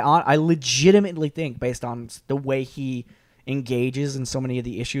ambiguous. I legitimately think, based on the way he engages in so many of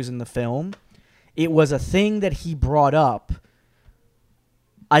the issues in the film, it was a thing that he brought up.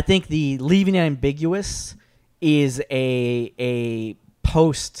 I think the leaving it ambiguous is a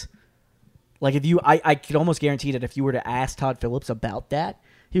post. Like, if I could almost guarantee that if you were to ask Todd Phillips about that,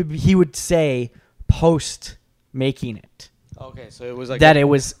 he would say post making it. Okay, so it was like that it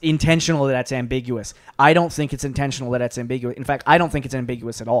was intentional that it's ambiguous. I don't think it's intentional that it's ambiguous. In fact, I don't think it's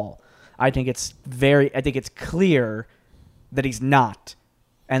ambiguous at all. I think it's clear that he's not,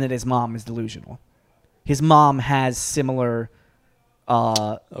 and that his mom is delusional. His mom has similar.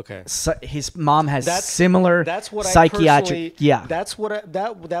 Okay. His mom has similar. That's what psychiatric. Yeah. That's what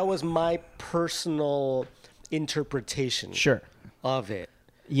that was my personal interpretation. Sure. Of it.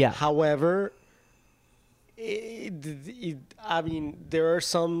 Yeah. However, I mean, there are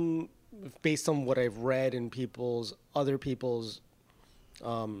some, based on what I've read in other people's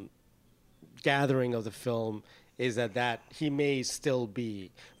gathering of the film, is that he may still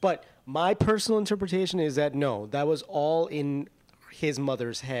be. But my personal interpretation is that no, that was all in his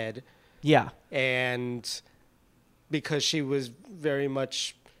mother's head. Yeah. And because she was very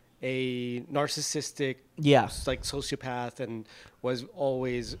much a narcissistic, like, sociopath, and was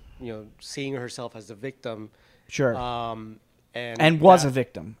always, seeing herself as the victim. Sure. And was a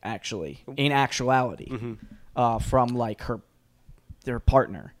victim, actually, in actuality, mm-hmm. From, like, their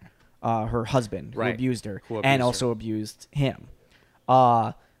partner, her husband, right. who abused her, and also abused him.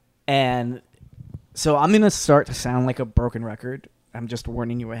 And so I'm going to start to sound like a broken record. I'm just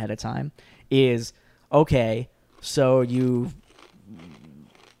warning you ahead of time. Is, okay, so you've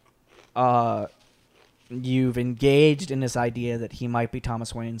engaged in this idea that he might be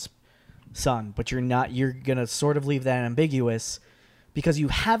Thomas Wayne's son, but you're going to sort of leave that ambiguous because you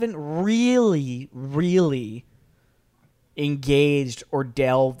haven't really engaged or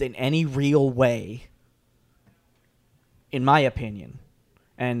delved in any real way, in my opinion.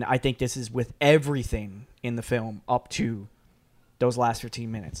 And I think this is with everything in the film up to those last 15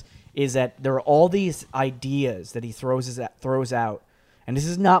 minutes, is that there are all these ideas that he throws out. And this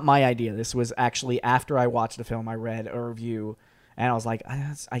is not my idea. This was actually after I watched the film, I read a review, and I was like,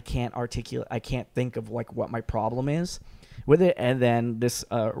 I can't think of, like, what my problem is with it. And then this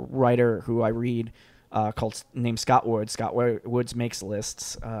writer who I read, named Scott Woods. Scott Woods makes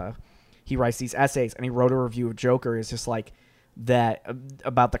lists. He writes these essays, and he wrote a review of Joker. Is just like that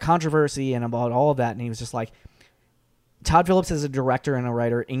about the controversy and about all of that. And he was just like, Todd Phillips, as a director and a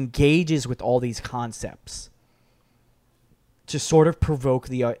writer, engages with all these concepts to sort of provoke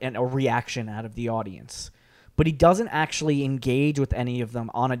a reaction out of the audience. But he doesn't actually engage with any of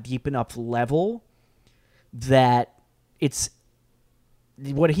them on a deep enough level that it's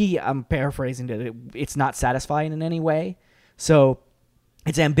I'm paraphrasing, it's not satisfying in any way. So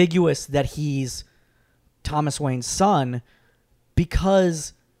it's ambiguous that he's Thomas Wayne's son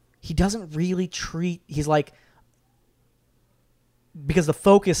because he doesn't really because the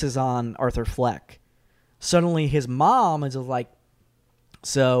focus is on Arthur Fleck. Suddenly his mom is like,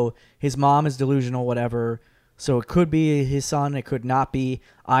 so his mom is delusional, whatever. So it could be his son, it could not be.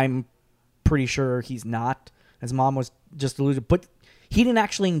 I'm pretty sure he's not. His mom was just delusional. But he didn't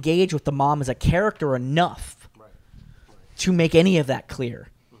actually engage with the mom as a character enough to make any of that clear.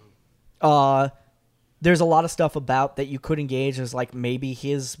 There's a lot of stuff about that you could engage as like maybe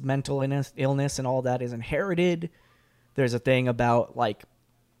his mental illness and all that is inherited. There's a thing about like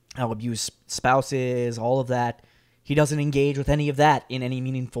how abused spouses, all of that. He doesn't engage with any of that in any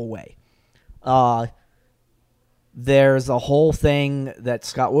meaningful way. There's a whole thing that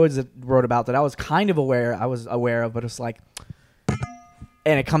Scott Woods wrote about that I was kind of aware of, but it's like,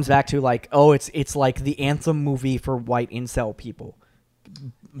 and it comes back to like, oh, it's like the anthem movie for white incel people.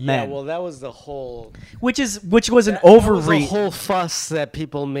 Men. Yeah, well, that was the whole, which was an overreach. That was a whole fuss that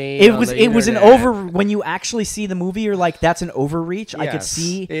people made. It was an over. When you actually see the movie, you're like, that's an overreach. Yes, I could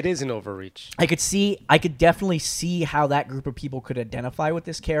see it is an overreach. I could definitely see how that group of people could identify with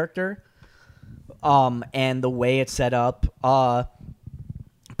this character, and the way it's set up,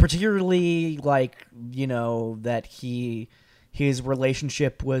 particularly like that his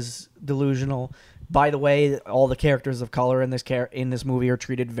relationship was delusional. By the way, all the characters of color in this movie are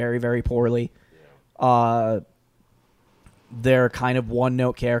treated very, very poorly. They're kind of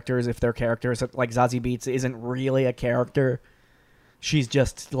one-note characters. If they're characters, like Zazie Beetz isn't really a character. She's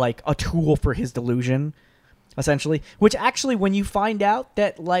just like a tool for his delusion, essentially. Which actually, when you find out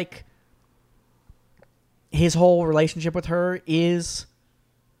that like his whole relationship with her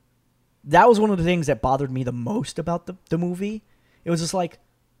that was one of the things that bothered me the most about the movie. It was just like,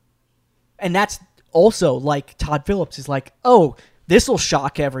 and that's also like Todd Phillips is like, oh, this will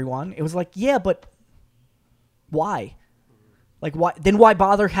shock everyone. It was like, yeah, but why? Like, why? Then why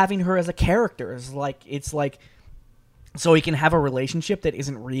bother having her as a character? It's like so he can have a relationship that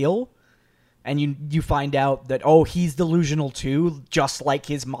isn't real, and you find out that, oh, he's delusional too, just like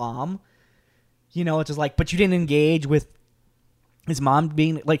his mom. It's just like, but you didn't engage with his mom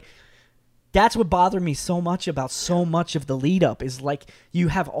being like. That's what bothered me so much about so much of the lead up is like you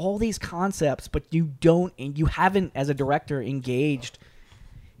have all these concepts, but you haven't as a director engaged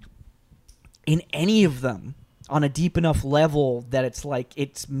in any of them on a deep enough level that it's like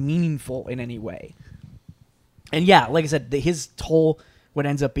it's meaningful in any way. And yeah, like I said, his whole what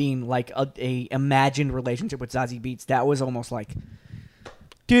ends up being like a imagined relationship with Zazie Beetz, that was almost like,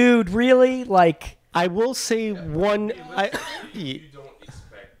 dude, really? Like, I will say you don't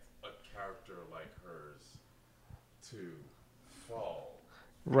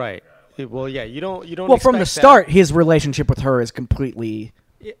right. Well, yeah, you don't. Well, from the start, his relationship with her is completely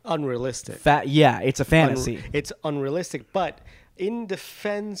unrealistic. Yeah, it's a fantasy. It's unrealistic, but in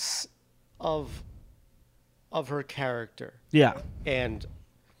defense of her character. Yeah. And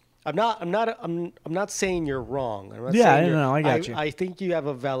I'm not saying you're wrong. I'm not yeah, saying no, I got you. I think you have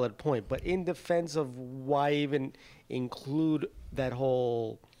a valid point, but in defense of why even include that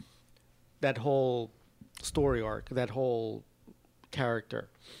whole story arc, that whole character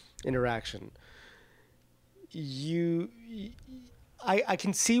interaction, I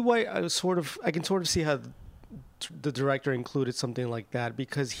can see why I can sort of see how the director included something like that,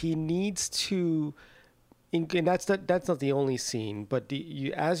 because he needs to, and that's not the only scene, but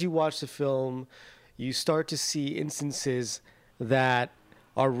as you watch the film, you start to see instances that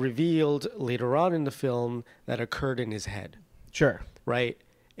are revealed later on in the film that occurred in his head. Sure. Right?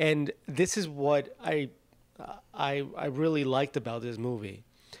 And this is what I really liked about this movie,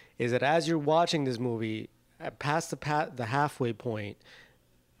 is that as you're watching this movie, past the halfway point,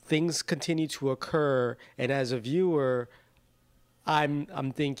 things continue to occur, and as a viewer,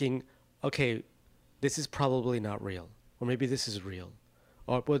 I'm thinking, okay, this is probably not real, or maybe this is real,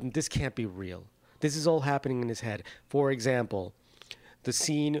 or well, this can't be real. This is all happening in his head. For example, the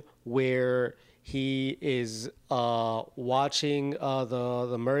scene where he is watching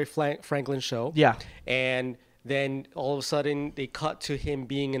the Murray Franklin show. Yeah. And then all of a sudden they cut to him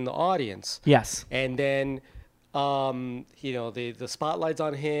being in the audience. Yes. And then the spotlight's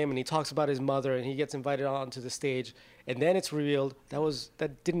on him, and he talks about his mother, and he gets invited onto the stage, and then it's revealed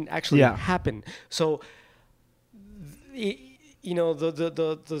that didn't actually happen. So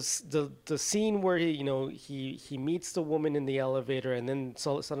the scene where he meets the woman in the elevator, and then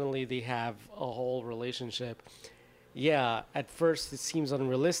suddenly they have a whole relationship. Yeah, at first it seems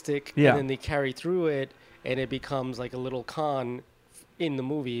unrealistic, and then they carry through it, and it becomes like a little con in the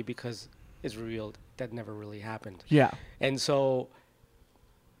movie because it's revealed that never really happened. Yeah. And so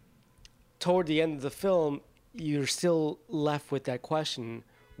toward the end of the film, you're still left with that question,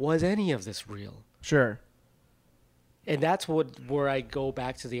 was any of this real? Sure. And that's where I go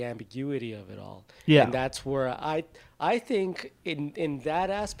back to the ambiguity of it all. Yeah. And that's where I think in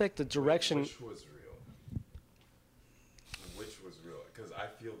that aspect, the direction... Which was real? Because I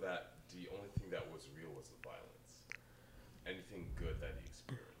feel that the only thing that was real was the violence. anything good that he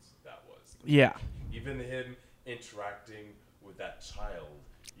experienced. That was Yeah. even him interacting with that child,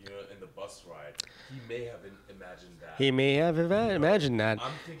 in the bus ride. He may have imagined that. He may have imagined that.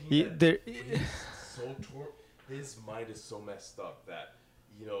 I'm thinking his mind is so messed up that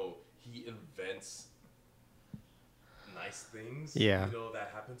he invents nice things. Yeah.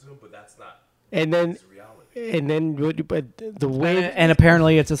 That happen to him, but that's not. And then, his reality. but the way, And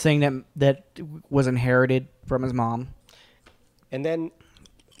apparently it's a thing that was inherited from his mom. and then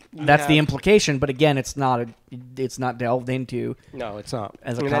That's the implication, but again, it's not delved into. No, it's not.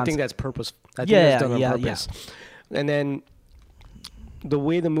 As a I concept. think that's purpose. I think Yeah, that's done on yeah, purpose. And then the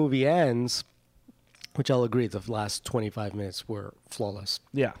way the movie ends, which I'll agree, the last 25 minutes were flawless.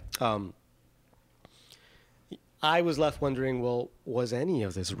 Yeah. I was left wondering, well, was any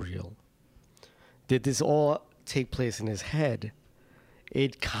of this real? Did this all take place in his head?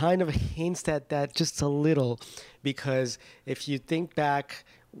 It kind of hints at that just a little, because if you think back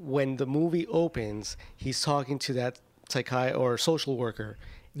when the movie opens, he's talking to that or social worker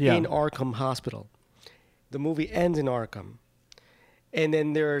in Arkham Hospital. The movie ends in Arkham. And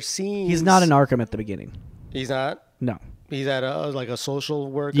then there are scenes... He's not in Arkham at the beginning. He's not? No. He's at a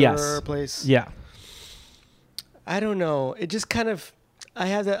social worker place? Yeah. I don't know. It just kind of...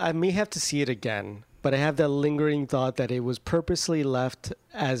 I may have to see it again, but I have that lingering thought that it was purposely left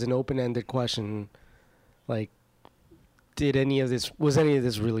as an open-ended question. Like, was any of this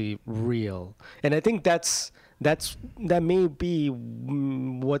really real? And I think that may be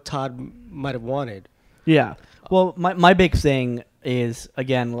what Todd might have wanted. Yeah. Well, my big thing is,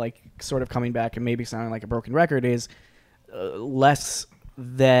 again, like sort of coming back and maybe sounding like a broken record, is less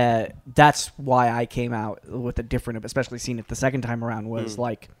that's why I came out with a different, especially seeing it the second time around, was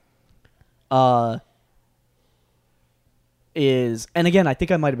like, and again, I think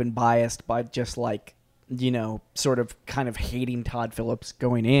I might have been biased by just like, sort of kind of hating Todd Phillips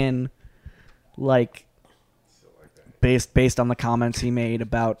going in, like based on the comments he made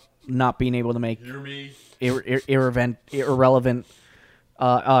about not being able to make irreverent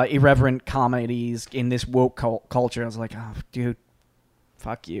comedies in this woke culture. I was like, oh, dude,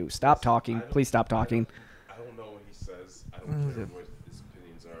 fuck you. Stop talking. Please stop talking. I don't know what he says. I don't care what his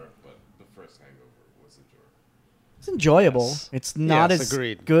opinions are, but the first Hangover was enjoyable. It's enjoyable. Yes. It's not as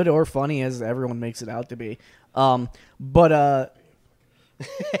agreed. good or funny as everyone makes it out to be. But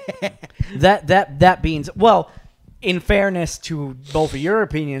that being, well, in fairness to both of your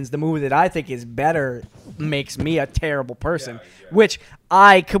opinions, the movie that I think is better makes me a terrible person, which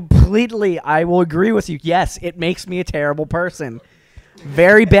I will agree with you. Yes, it makes me a terrible person.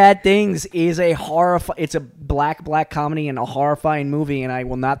 Very Bad Things is it's a black comedy and a horrifying movie, and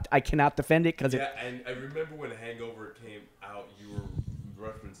I cannot defend it because and I remember when Hangover came out, you were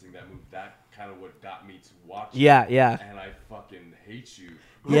referencing that movie. That kind of what got me to watch it. Yeah. And I fucking hate you.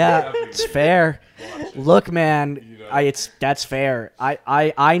 Yeah, it's fair. Look, man, that's fair.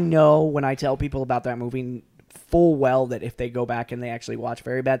 I know when I tell people about that movie full well that if they go back and they actually watch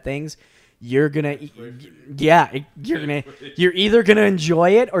Very Bad Things, you're either gonna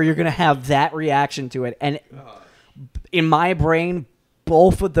enjoy it or you're gonna have that reaction to it. And in my brain,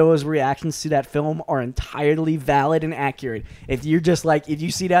 both of those reactions to that film are entirely valid and accurate. If you're just like, if you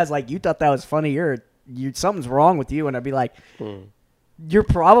see that as like, you thought that was funny, something's wrong with you, and I'd be like, you're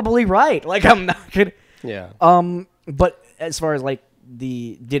probably right. Like, I'm not gonna. Yeah. But as far as like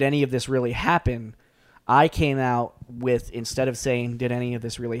did any of this really happen? I came out with, instead of saying, did any of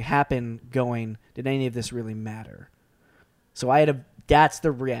this really happen, going, did any of this really matter? So that's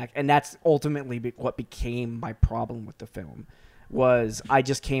the react, and that's ultimately what became my problem with the film, was I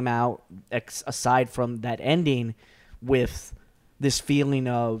just came out, aside from that ending, with this feeling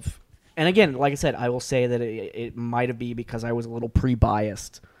of, and again, like I said, I will say that it might be because I was a little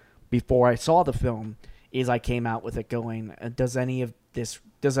pre-biased before I saw the film, is I came out with it going, does any of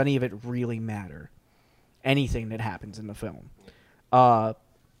it really matter? Anything that happens in the film. Well,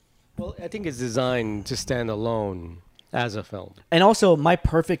 I think it's designed to stand alone as a film. And also, my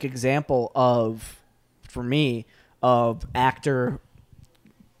perfect example for me, of actor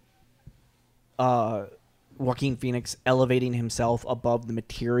Joaquin Phoenix elevating himself above the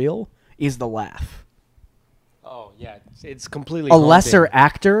material is The Laugh. Oh, yeah. It's completely a lesser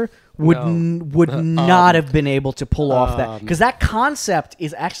actor would not have been able to pull off that. Because that concept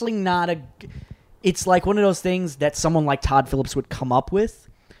is actually not it's like one of those things that someone like Todd Phillips would come up with.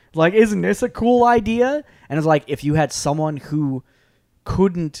 Like, isn't this a cool idea? And it's like, if you had someone who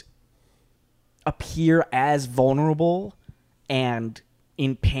couldn't appear as vulnerable and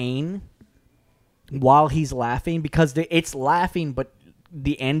in pain while he's laughing, because it's laughing, but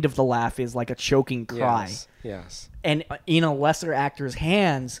the end of the laugh is like a choking cry. Yes. And in a lesser actor's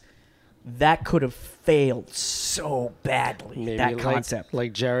hands, that could have failed so badly. Maybe that concept.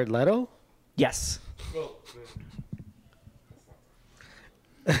 like Jared Leto? Yes.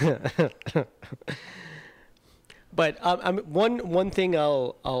 But one thing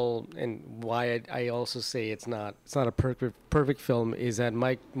I'll and why I also say it's not a perfect film is that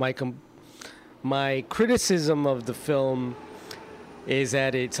my criticism of the film is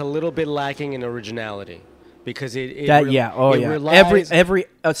that it's a little bit lacking in originality because it relies, every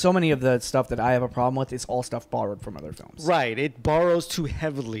so many of the stuff that I have a problem with is all stuff borrowed from other films. Right, it borrows too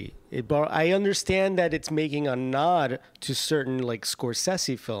heavily. I understand that it's making a nod to certain like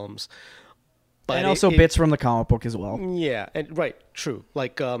Scorsese films. But and also bits from the comic book as well. Yeah, and right, true.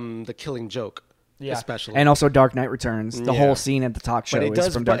 Like The Killing Joke, especially. And also Dark Knight Returns. The whole scene at the talk show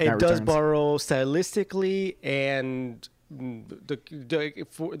is from Dark Knight Returns. It does borrow stylistically and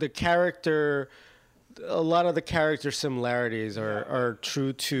the character. A lot of the character similarities are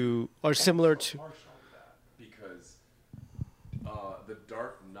similar to. Because The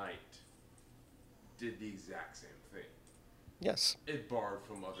Dark Knight did the exact same thing. Yes. It borrowed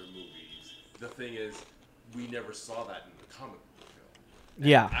from other movies. The thing is, we never saw that in the comic book film.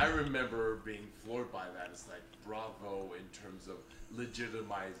 Yeah. I remember being floored by that. It's like, bravo in terms of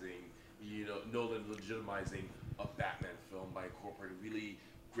legitimizing, Nolan legitimizing a Batman film by incorporating really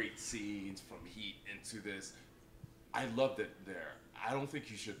great scenes from Heat into this. I loved it there. I don't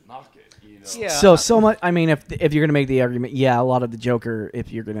think you should knock it, Yeah. So much. I mean, if you're gonna make the argument, a lot of the Joker,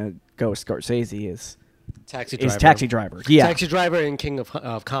 if you're gonna go Scorsese, is Taxi Driver. Taxi Driver. Yeah. Taxi Driver and King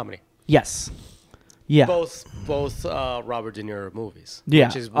of Comedy. Yes. Yeah. Both Robert De Niro movies. Yeah.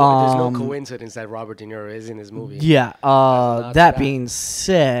 Which is, there's no coincidence that Robert De Niro is in this movie. Yeah. That being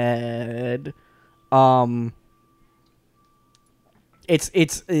said, it's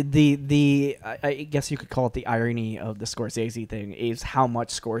the I guess you could call it the irony of the Scorsese thing is how much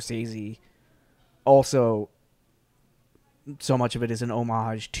Scorsese also so much of it is an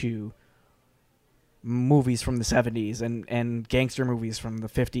homage to movies from the 70s and gangster movies from the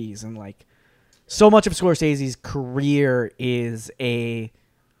 50s, and like so much of Scorsese's career is and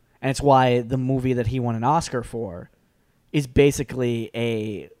it's why the movie that he won an Oscar for is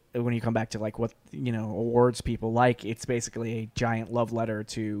basically when you come back to like what awards people like, it's basically a giant love letter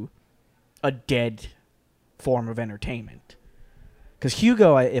to a dead form of entertainment. Because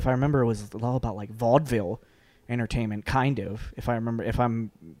Hugo, if I remember, was all about like vaudeville entertainment, kind of. If I remember,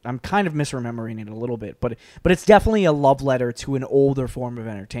 I'm kind of misremembering it a little bit, but it's definitely a love letter to an older form of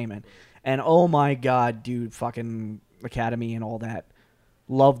entertainment. And oh my god, dude, fucking Academy and all that,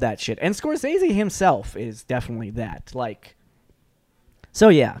 love that shit. And Scorsese himself is definitely that. Like, so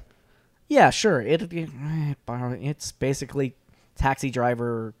yeah, sure. It's basically Taxi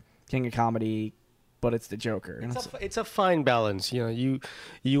Driver, King of Comedy, but it's the Joker. It's a fine balance. You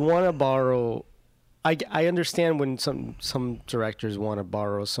want to borrow. I understand when some directors want to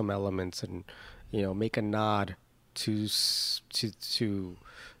borrow some elements and make a nod to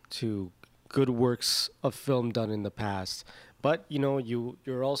good works of film done in the past, but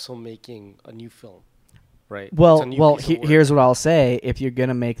you're also making a new film, right? Well, here's what I'll say: if you're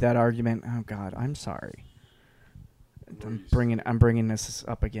gonna make that argument, oh God, I'm sorry, I'm bringing this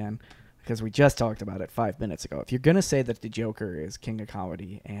up again because we just talked about it 5 minutes ago. If you're gonna say that the Joker is King of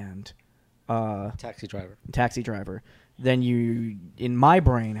Comedy and Taxi Driver, then you, in my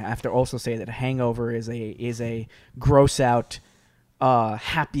brain, have to also say that Hangover is a gross out,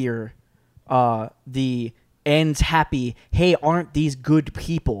 happier, the ends happy. Hey, aren't these good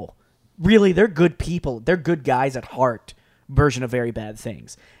people? Really, they're good people. They're good guys at heart. Version of Very Bad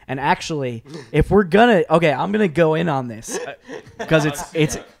Things. And actually, if we're gonna, I'm gonna go in on this because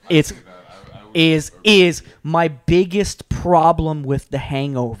is my biggest problem with The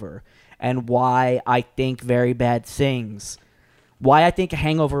Hangover. And why I think Very Bad Things, why I think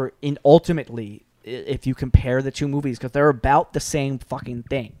Hangover, ultimately, if you compare the two movies, because they're about the same fucking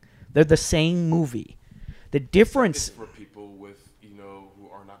thing. They're the same movie. The difference... It's for people with, who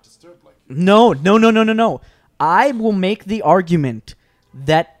are not disturbed like you. No. I will make the argument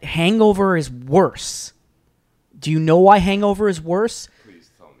that Hangover is worse. Do you know why Hangover is worse? Please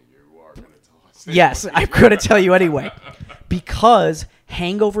tell me you are going to tell us. Yes, I'm going to tell you anyway. Because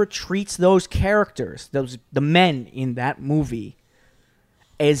Hangover treats those characters, the men in that movie,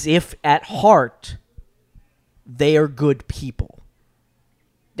 as if at heart they are good people.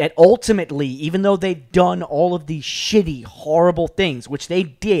 That ultimately, even though they've done all of these shitty, horrible things, which they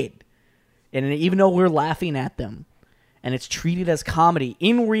did, and even though we're laughing at them, and it's treated as comedy,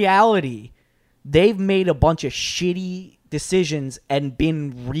 in reality, they've made a bunch of shitty decisions and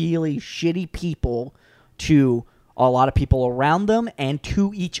been really shitty people to a lot of people around them and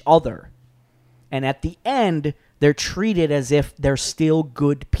to each other. And at the end, they're treated as if they're still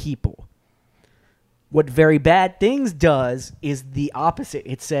good people. What Very Bad Things does is the opposite.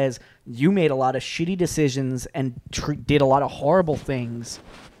 It says, you made a lot of shitty decisions and did a lot of horrible things.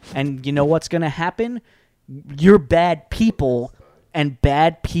 And you know what's going to happen? You're bad people, and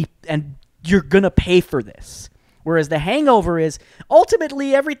you're going to pay for this. Whereas The Hangover is,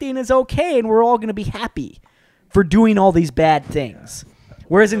 ultimately, everything is okay, and we're all going to be happy for doing all these bad things.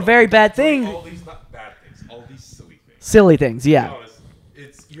 Whereas in Very Bad Things... All these not bad things, all these silly things. Silly things, yeah. No,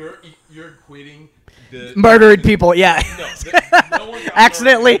 you're equating the... Murdered people, yeah. No one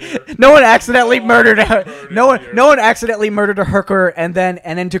No one accidentally murdered a hooker and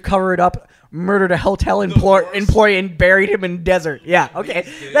then to cover it up, murdered a hotel employee and buried him in the desert. Yeah, okay.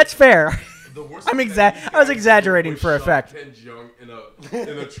 That's fair. I was exaggerating for effect. In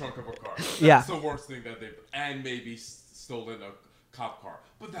a trunk of a car. Yeah. That's the worst thing that they've... And maybe stolen a cop car.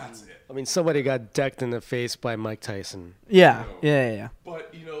 But that's it. I mean, somebody got decked in the face by Mike Tyson. Yeah, yeah.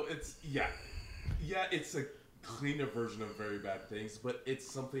 But, it's... Yeah, it's a cleaner version of Very Bad Things, but it's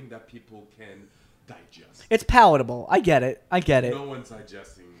something that people can digest. It's palatable. I get it. No one's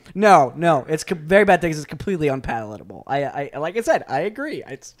digesting. No. It's Very Bad Things is completely unpalatable. I like I said, I agree.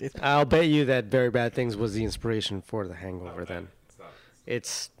 It's I'll bet you that Very Bad Things was the inspiration for The Hangover. Then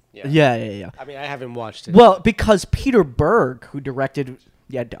it's yeah. I mean, I haven't watched it. Well, because Peter Berg, who directed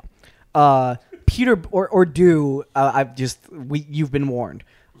Peter you've been warned.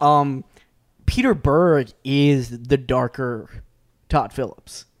 Peter Berg is the darker Todd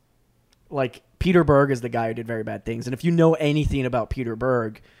Phillips. Like, Peter Berg is the guy who did Very Bad Things. And if you know anything about Peter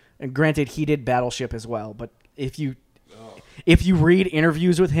Berg, and granted he did Battleship as well, but if you read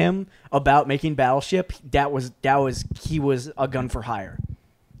interviews with him about making Battleship, he was a gun for hire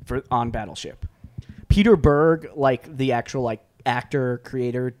on Battleship. Peter Berg, like the actual like actor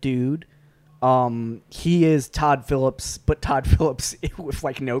creator dude, he is Todd Phillips, but Todd Phillips with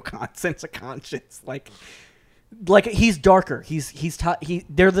like no sense of conscience. Like he's darker.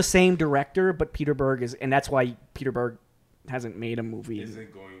 They're the same director, but Peter Berg is, and that's why Peter Berg hasn't made a movie.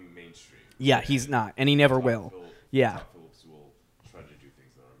 Isn't going mainstream. Yeah, he's not, and he never will. Yeah. Todd Phillips will try to do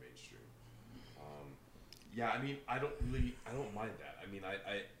things that are mainstream. I mean, I don't mind that. I mean,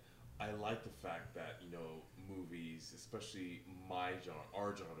 I like the fact that, movies, especially our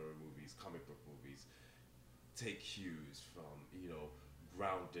genre of movies, comic book movies, take cues from,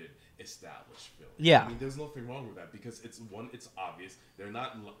 grounded, established films. Yeah. I mean, there's nothing wrong with that because it's obvious. They're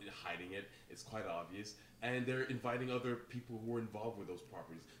not hiding it. It's quite obvious. And they're inviting other people who are involved with those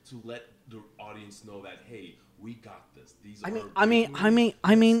properties to let the audience know that, hey, we got this. Let's borrow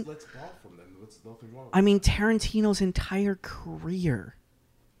from them. There's nothing wrong with I mean, Tarantino's entire career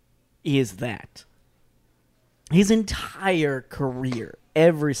is that. His entire career,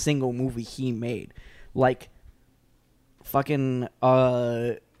 every single movie he made, like, fucking,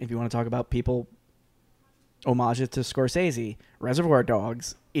 if you want to talk about people, homages to Scorsese, Reservoir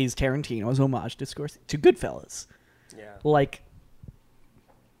Dogs is Tarantino's homage to Goodfellas. Yeah. Like,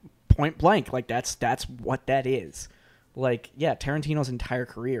 point blank, like, that's what that is. Like, yeah, Tarantino's entire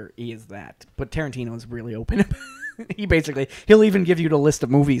career is that. But Tarantino's really open. He'll even give you the list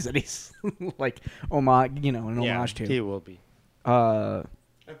of movies that he's, like, homage to. He will be. And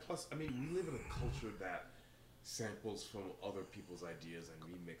plus, I mean, we live in a culture that samples from other people's ideas and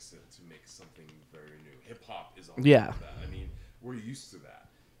remix it to make something very new. Hip hop is all about that. I mean, we're used to that,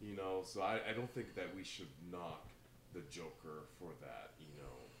 So I don't think that we should knock the Joker for that,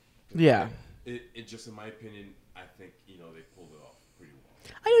 Yeah. It just, in my opinion, I think they pulled it off pretty well.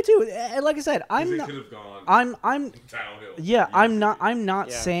 I do too. And like I said, I'm not. Could have gone I'm downhill. Yeah, I'm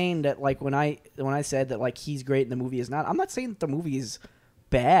not saying that, like, when I said that, like, he's great and the movie is not. I'm not saying that the movie is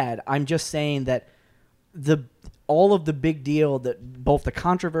bad. I'm just saying that all of the big deal, that both the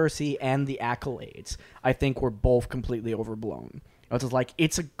controversy and the accolades, I think, were both completely overblown. It's just like,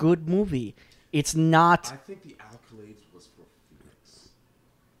 it's a good movie. It's not. I think the accolades was for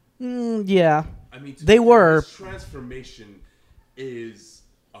Phoenix. Yeah. I mean, they were. His transformation is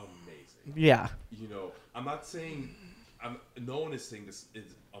amazing. Yeah. I'm not saying. No one is saying this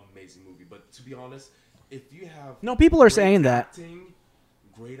is an amazing movie, but to be honest, if you have people are saying that.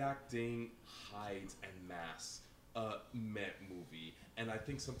 Great acting hides and masks a meh movie, and I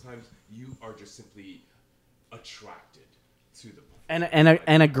think sometimes you are just simply attracted to the performance.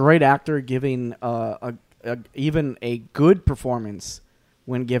 And a great actor giving even a good performance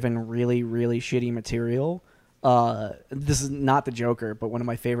when given really, really shitty material. This is not the Joker, but one of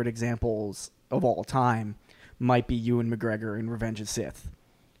my favorite examples of all time, might be Ewan McGregor in Revenge of the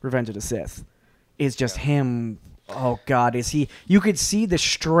Sith. Is just him. Oh God, is he? You could see the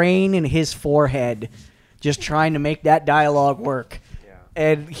strain in his forehead, just trying to make that dialogue work. Yeah.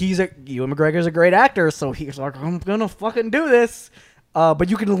 And Ewan McGregor's a great actor, so he's like, I'm gonna fucking do this. But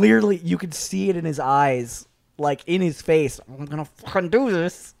you can see it in his eyes, like in his face. I'm gonna fucking do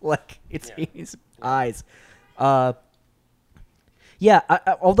this. Like it's in his eyes. Although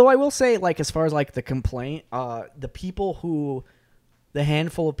I will say, like, as far as like the complaint, the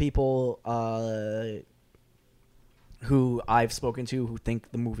handful of people who I've spoken to who think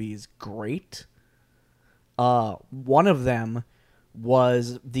the movie is great, one of them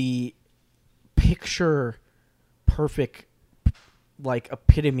was the picture perfect, like,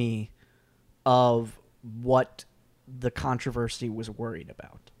 epitome of what the controversy was worried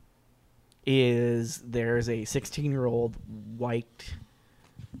about. There's a 16-year-old white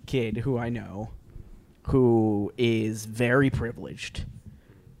kid who I know who is very privileged.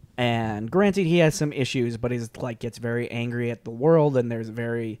 And granted, he has some issues, but he's like gets very angry at the world, and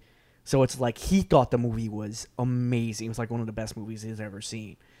so it's like he thought the movie was amazing. It was like one of the best movies he's ever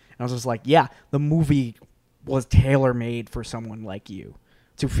seen. And I was just like, yeah, the movie was tailor-made for someone like you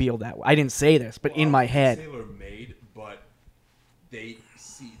to feel that way. I didn't say this, but in my head, tailor-made, but they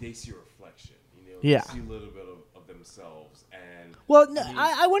see a reflection. Yeah. They see a little bit of themselves, and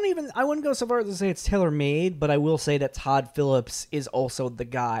I wouldn't go so far as to say it's tailor-made, but I will say that Todd Phillips is also the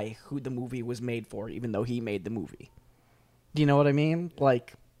guy who the movie was made for, even though he made the movie. Do you know what I mean?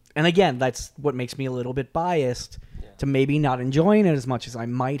 Like, and again, that's what makes me a little bit biased to maybe not enjoying it as much as I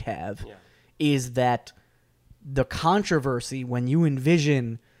might have, is that the controversy when you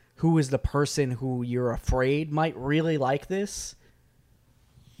envision who is the person who you're afraid might really like this,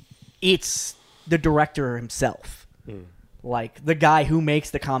 it's the director himself. Like, the guy who makes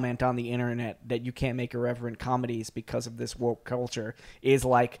the comment on the internet that you can't make irreverent comedies because of this woke culture is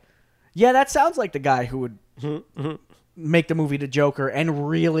like, yeah, that sounds like the guy who would make the movie The Joker and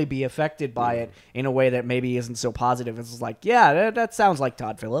really be affected by it in a way that maybe isn't so positive. It's like, yeah, that sounds like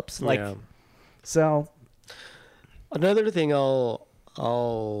Todd Phillips. Like, so another thing I'll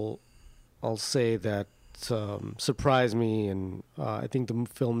say that surprised me, and I think the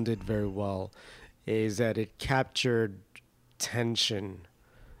film did very well, is that it captured tension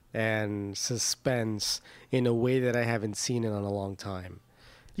and suspense in a way that I haven't seen it in a long time.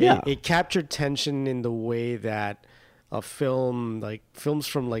 Yeah. It captured tension in the way that films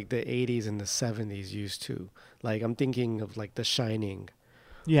from like the 80s and the 70s used to. Like, I'm thinking of like The Shining.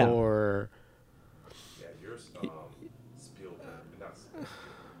 Yeah. Or yours Spielberg,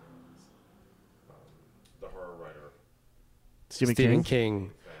 the horror writer Stephen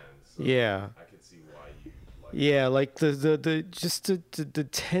King. So yeah. I could see why you like like the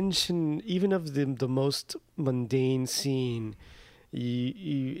tension, even of the most mundane scene,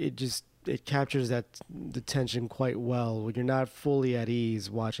 it captures the tension quite well when you're not fully at ease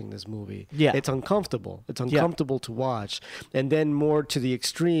watching this movie. Yeah. It's uncomfortable. It's uncomfortable to watch. And then more to the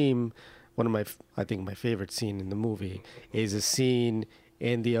extreme, I think my favorite scene in the movie is a scene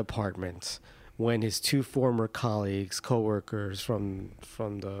in the apartment when his two former co-workers from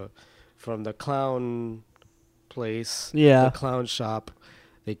the clown place, the clown shop,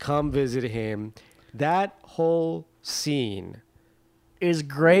 they come visit him. That whole scene is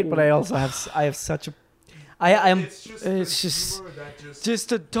great, but I also have such a it's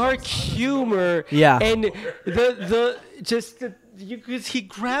just a dark humor. Yeah. And he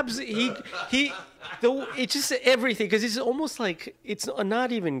grabs it's just everything, because it's almost like it's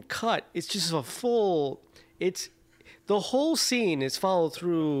not even cut. It's just the whole scene is followed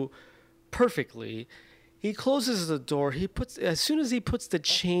through perfectly. He closes the door. As soon as he puts the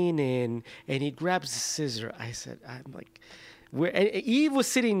chain in and he grabs the scissor, I'm like, and Eve was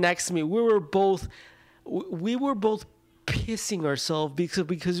sitting next to me. We were both pissing ourselves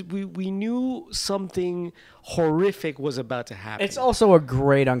because we knew something horrific was about to happen. It's also a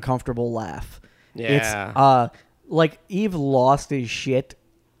great uncomfortable laugh. Yeah. It's like Eve lost his shit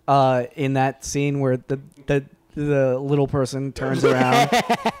in that scene where the little person turns around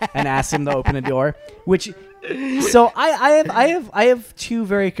and asks him to open a door, which so I have two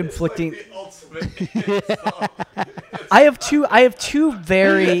very conflicting I have two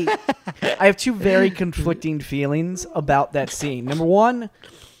very conflicting feelings about that scene. Number one,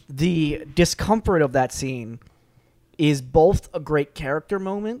 the discomfort of that scene is both a great character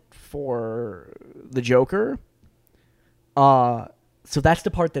moment for the Joker. So that's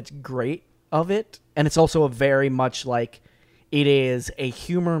the part that's great of it, and it's also a very much like it is a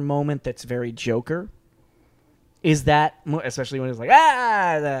humor moment that's very Joker. Is that, especially when it's like,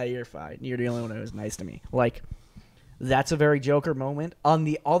 you're fine. You're the only one who was nice to me. Like, that's a very Joker moment. On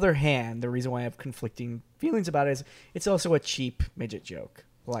the other hand, the reason why I have conflicting feelings about it is it's also a cheap midget joke.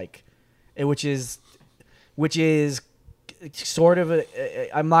 Like, which is sort of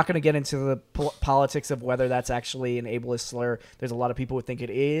I'm not going to get into the politics of whether that's actually an ableist slur. There's a lot of people who think it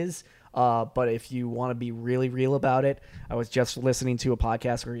is. But if you want to be really real about it, I was just listening to a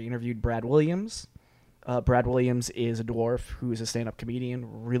podcast where he interviewed Brad Williams. Brad Williams is a dwarf who is a stand-up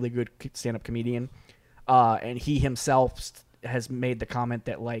comedian, really good stand-up comedian. And he himself has made the comment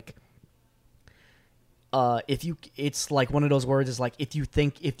that, like, it's like one of those words is like,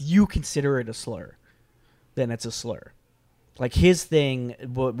 if you consider it a slur, then it's a slur. Like, his thing,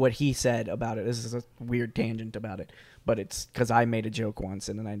 what he said about it, this is a weird tangent about it, but it's because I made a joke once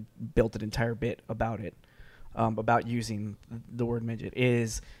and then I built an entire bit about it, about using the word midget.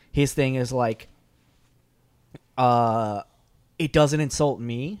 Is his thing is like, it doesn't insult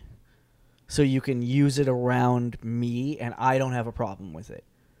me, so you can use it around me, and I don't have a problem with it.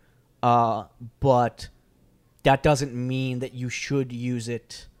 But that doesn't mean that you should use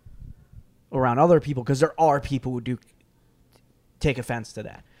it around other people, because there are people who do take offense to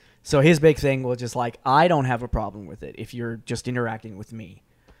that. So his big thing was just like, I don't have a problem with it if you're just interacting with me,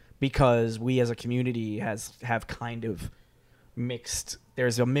 because we as a community have kind of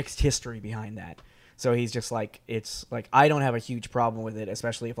there's a mixed history behind that. So he's just like, it's like, I don't have a huge problem with it,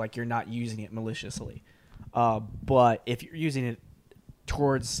 especially if like you're not using it maliciously. But if you're using it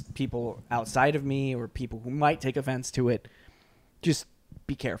towards people outside of me or people who might take offense to it, just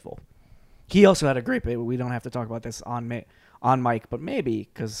be careful. He also had a great bit. We don't have to talk about this on mic, but maybe,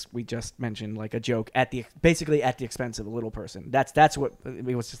 because we just mentioned like a joke basically at the expense of a little person. That's what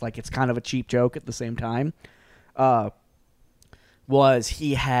it was. Just like, it's kind of a cheap joke at the same time. Was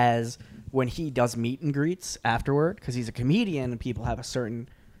he has, when he does meet and greets afterward, because he's a comedian and people have a certain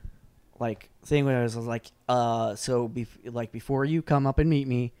like thing where it was like, before you come up and meet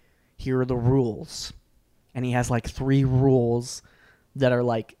me, here are the rules. And he has like 3 rules that are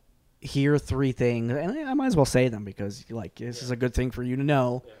like, here are 3 things, and I might as well say them because like this is a good thing for you to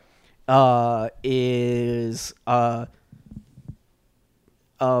know. Of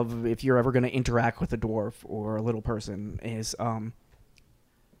if you're ever going to interact with a dwarf or a little person, is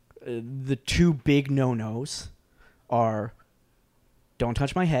the 2 big no-nos are, don't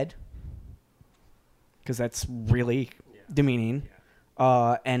touch my head, because that's really demeaning,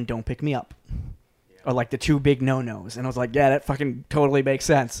 and don't pick me up. Are like the 2 big no-nos. And I was like, yeah, that fucking totally makes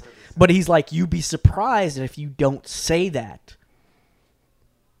sense. But he's like, you'd be surprised if you don't say that.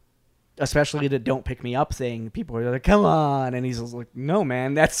 Especially the don't pick me up thing. People are like, come on. And he's like, no,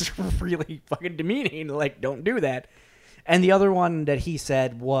 man, that's really fucking demeaning. Like, don't do that. And the other one that he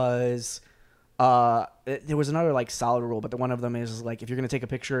said was, there was another like solid rule, but the one of them is like, if you're going to take a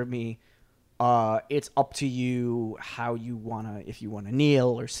picture of me, it's up to you how you wanna, if you wanna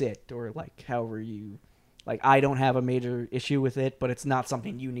kneel or sit or like however you, like, I don't have a major issue with it, but it's not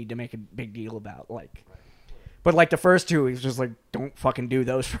something you need to make a big deal about. Like, but like the first 2, he's just like, don't fucking do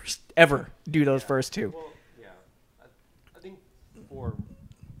those first, ever do those first 2. Well, yeah, I think for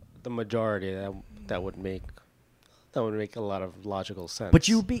the majority that would make a lot of logical sense. But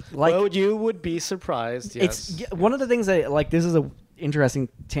you'd be like, well, you would be surprised. Yes, it's one of the things that like, this is a interesting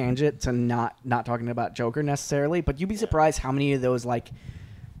tangent to not talking about Joker necessarily, but you'd be surprised how many of those like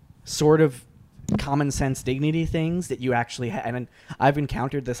sort of common sense dignity things that you actually have. And I've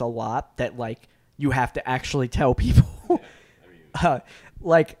encountered this a lot, that like you have to actually tell people.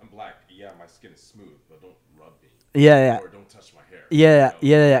 Like, I'm black. Yeah, my skin is smooth, but don't rub me. Yeah. Or don't touch my hair. Yeah.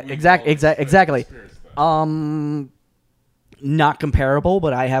 Exactly. Not comparable,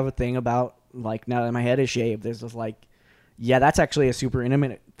 but I have a thing about like, now that my head is shaved, there's just like, yeah, that's actually a super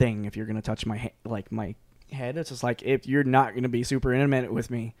intimate thing. If you're gonna touch my my head, it's just like, if you're not gonna be super intimate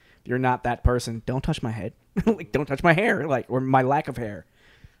with me, if you're not that person, don't touch my head. Like, don't touch my hair, like, or my lack of hair.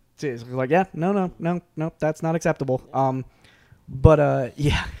 It's like, yeah, no, that's not acceptable. But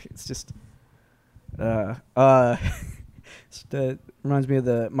yeah, it's just it reminds me of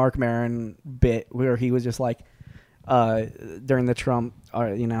the Mark Maron bit where he was just like, during the Trump,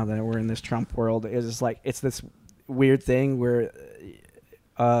 that we're in this Trump world, it's just like, it's this weird thing where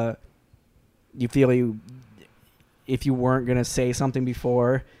you feel if you weren't going to say something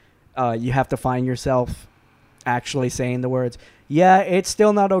before, you have to find yourself actually saying the words, yeah, it's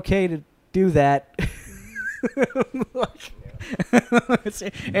still not okay to do that.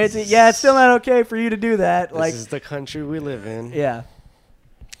 It's still not okay for you to do that. This is the country we live in. Yeah.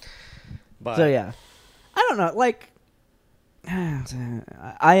 But so yeah, I don't know. Like,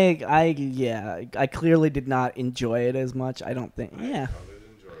 I clearly did not enjoy it as much. I don't think. Yeah. Found it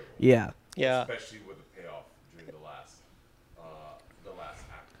enjoyable. Yeah. Yeah. Especially with the payoff during the last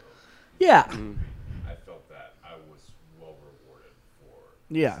act of Yeah. I felt that I was well rewarded for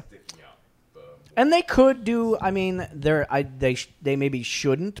Yeah. sticking out the And they could do. I mean, they maybe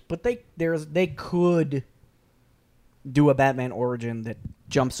shouldn't, but they could do a Batman origin that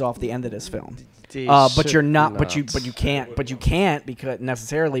jumps off the end of this film. They But you're should not. But you can't. But you can't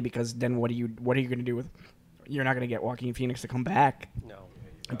because then what are you going to do with? You're not going to get Joaquin Phoenix to come back No.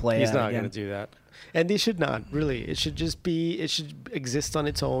 and play. He's it not again. going to do that. And they should not, really. It should just be, it should exist on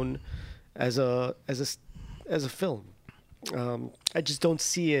its own as a film. I just don't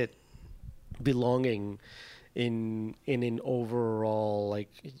see it belonging in an overall, like,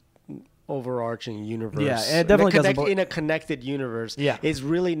 overarching universe. Yeah, it definitely doesn't in a connected universe. Yeah. It's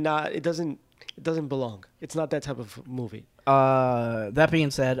really not, it doesn't belong. It's not that type of movie. That being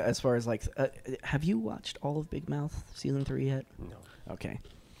said, as far as like, have you watched all of Big Mouth season 3 yet? No. Okay,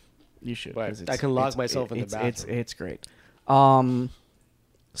 you should. But 'cause I can lock myself in the It's bathroom. it's great.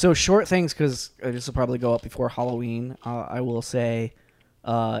 So short things because this will probably go up before Halloween. I will say,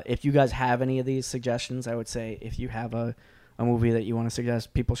 if you guys have any of these suggestions, I would say if you have a movie that you want to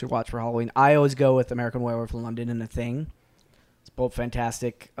suggest people should watch for Halloween, I always go with American Werewolf in London and The Thing. It's both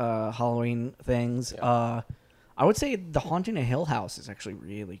fantastic Halloween things. Yeah. I would say The Haunting of Hill House is actually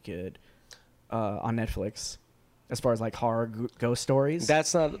really good on Netflix, as far as like horror ghost stories.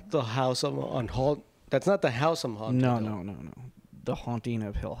 That's not the house on Hall. That's not the house I'm haunted. No. though. The Haunting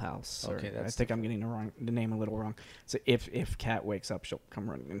of Hill House. Okay, I that's think I'm getting the name a little wrong. So if Kat wakes up, she'll come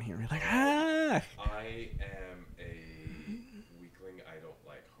running in here and be like, ah. I am a weakling. I don't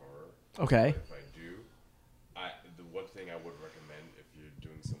like horror. Okay. But if I do, the one thing I would recommend if you're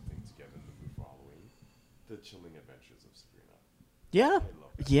doing something to get in the mood for Halloween, The Chilling Adventures of Sabrina. Yeah. I love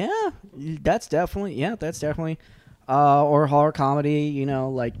that. Yeah. That's definitely. Or horror comedy,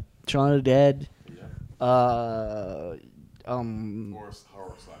 like Shaun of the Dead. Yeah. Uh, Or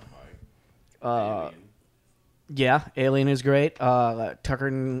horror sci-fi. Alien. Yeah, Alien is great. Tucker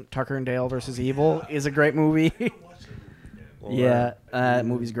and Dale versus Evil is a great movie. Watch that movie again. Yeah, that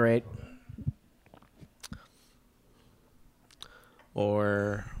movie's great.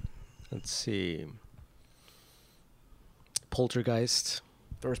 Or, let's see, Poltergeist.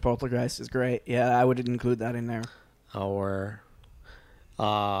 First Poltergeist is great. Yeah, I would include that in there. Or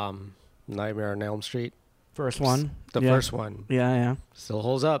Nightmare on Elm Street. First one. The Yeah. first one Yeah. still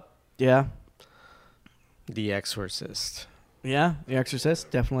holds up. Yeah. The Exorcist. Yeah. The Exorcist,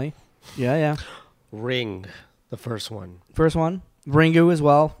 definitely. Yeah. Ring. The first one. First one. Ringu as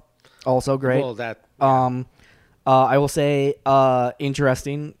well. Also great. Well, that. I will say,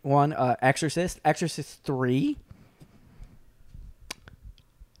 interesting one. Exorcist. Exorcist 3.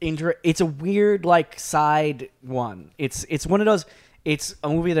 It's a weird like side one. It's one of those. It's a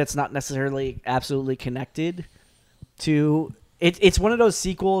movie that's not necessarily absolutely connected to. It's one of those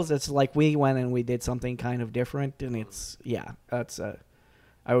sequels that's like we went and we did something kind of different, and it's that's.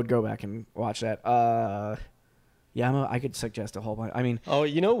 I would go back and watch that. I could suggest a whole bunch. I mean, Oh,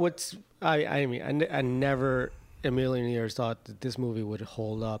 you know what's? I mean, I never a million years thought that this movie would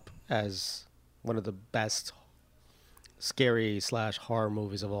hold up as one of the best scary / horror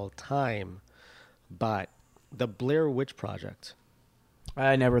movies of all time, but the Blair Witch Project.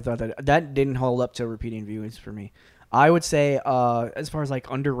 I never thought that didn't hold up to repeating viewings for me. I would say, as far as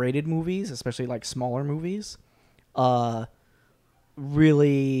like underrated movies, especially like smaller movies,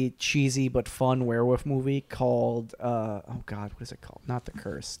 really cheesy but fun werewolf movie called oh god, what is it called? Not The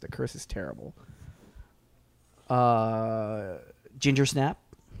Curse. The Curse is terrible. Ginger Snap.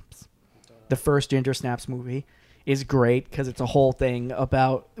 The first Ginger Snaps movie is great because it's a whole thing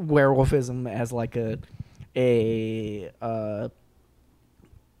about werewolfism as like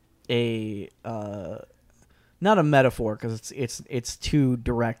not a metaphor because it's too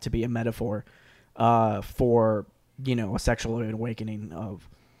direct to be a metaphor for a sexual awakening of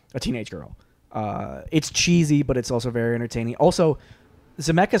a teenage girl. It's cheesy, but it's also very entertaining. Also,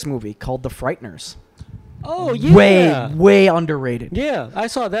 Zemeckis movie called The Frighteners. Oh yeah, Way underrated. yeah. I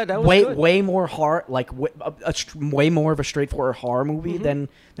saw that. That was good. Way more hard, like way more of a straightforward horror movie than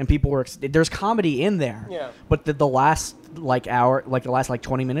people were. There's comedy in there, Yeah. But the last like hour, like the last like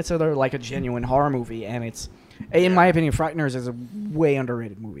 20 minutes, are there like a genuine horror movie, and it's, in my opinion, Frighteners is a way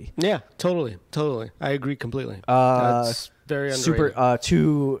underrated movie. Yeah, totally. I agree completely. That's very underrated.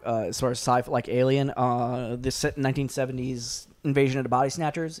 As far as sci-fi, like Alien, this 1970s Invasion of the Body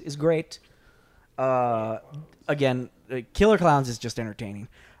Snatchers is great. Again, Killer Clowns is just entertaining.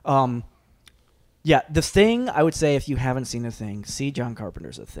 Yeah, The Thing, I would say if you haven't seen The Thing, see John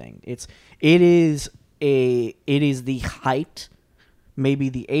Carpenter's The Thing. It is the height, maybe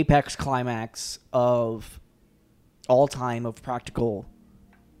the apex climax of all time of practical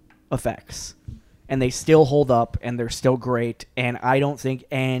effects. And they still hold up, and they're still great. And I don't think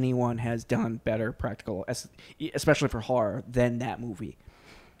anyone has done better practical, especially for horror, than that movie.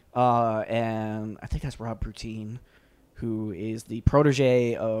 And I think that's Rob Poutine, who is the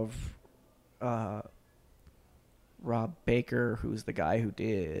protege of Rob Baker, who's the guy who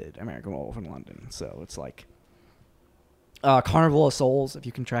did American Werewolf in London. So it's like Carnival of Souls, if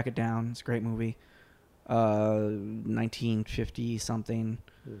you can track it down. It's a great movie. 1950 something.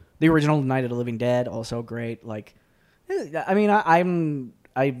 The original Night of the Living Dead, also great. Like, I mean,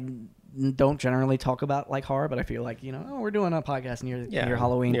 I don't generally talk about like horror, but I feel like we're doing a podcast near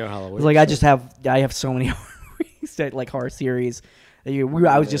Halloween. Near Halloween. It's like I have so many like horror series. I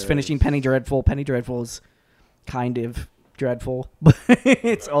was just finishing Penny Dreadful. Penny Dreadful is kind of dreadful, but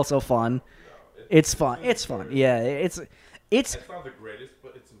it's also fun. It's fun. It's fun. Yeah, it's not the greatest,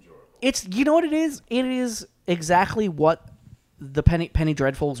 but it's enjoyable. It's what it is. It is exactly what the Penny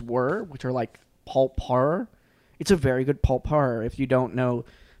Dreadfuls were, which are like pulp horror. It's a very good pulp horror. If you don't know,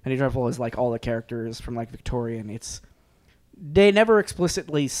 Penny Dreadful is like all the characters from like Victorian. They never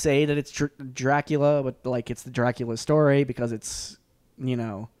explicitly say that it's Dracula, but like it's the Dracula story because it's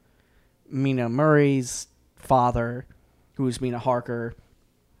Mina Murray's father, who's Mina Harker.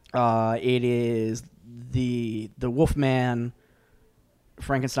 It is the Wolfman,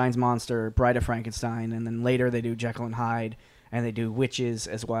 Frankenstein's monster, Bride of Frankenstein, and then later they do Jekyll and Hyde, and they do witches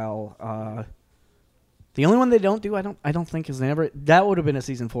as well. The only one they don't do, I don't think is that would have been a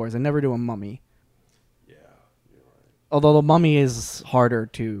season 4. Is they never do a mummy. Yeah, you're right. Although the mummy is harder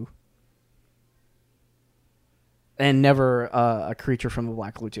to, and never a creature from the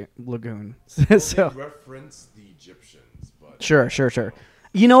Black Lagoon. So they reference the Egyptians, but sure.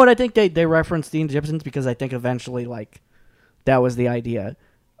 You know what? I think they referenced the Egyptians because I think eventually like that was the idea,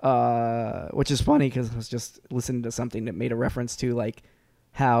 which is funny because I was just listening to something that made a reference to like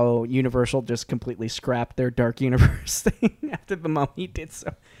how Universal just completely scrapped their Dark Universe thing after the Mummy did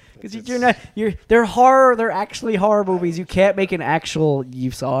so. Because they're actually horror movies. You can't make an actual.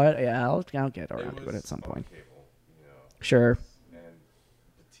 You saw it, yeah. I'll get around to it at some point. Cable, Sure. And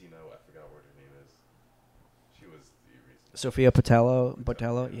Bettina, I forgot what her name is. She was the reason. Sophia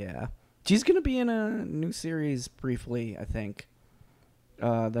Botello, yeah. She's gonna be in a new series briefly, I think.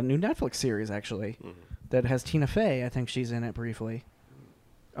 The new Netflix series actually, that has Tina Fey. I think she's in it briefly.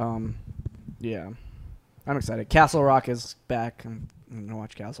 Yeah, I'm excited. Castle Rock is back. I'm gonna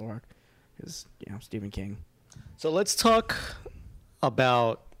watch Castle Rock because Stephen King. So let's talk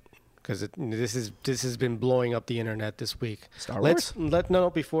about, because this has been blowing up the internet this week. Star Wars.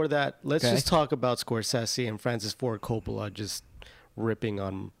 Before that, let's Okay. just talk about Scorsese and Francis Ford Coppola just ripping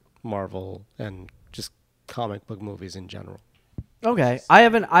on Marvel and just comic book movies in general. Okay, I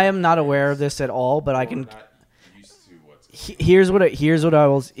am not aware of this at all, but I can. Not used to what's Here's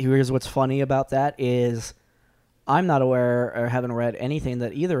what's funny about that is I'm not aware or haven't read anything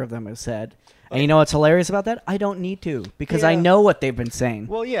that either of them have said. And you know what's hilarious about that? I don't need to because I Yeah. know what they've been saying.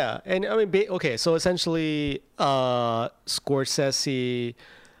 Well, yeah, and I mean, okay, so essentially, Scorsese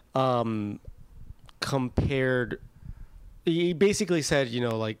compared. He basically said,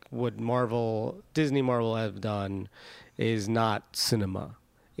 like what Disney Marvel have done is not cinema.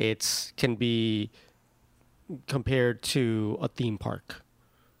 It can be compared to a theme park.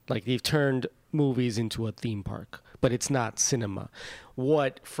 Like they've turned movies into a theme park, but it's not cinema.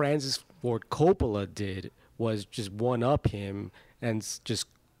 What Francis Ford Coppola did was just one up him and just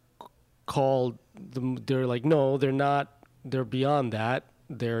called them. They're like, no, they're not. They're beyond that.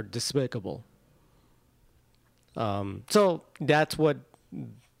 They're despicable. So that's what.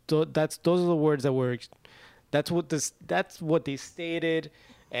 Those are the words that were. That's what they stated,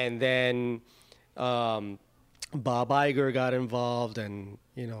 and then Bob Iger got involved, and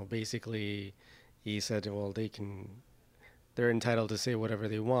basically he said, well, they're entitled to say whatever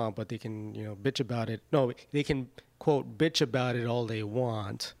they want, but they can bitch about it. No, they can quote bitch about it all they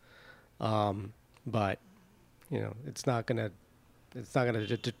want, but it's not gonna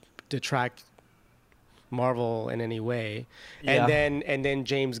detract Marvel in any way. Yeah. And then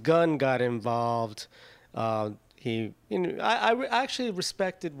James Gunn got involved. I actually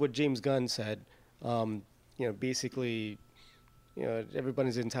respected what James Gunn said. Basically,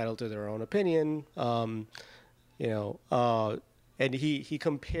 everybody's entitled to their own opinion. And he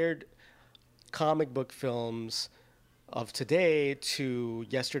compared comic book films of today to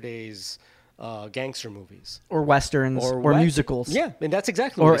yesterday's gangster movies or westerns or what- musicals. Yeah, and that's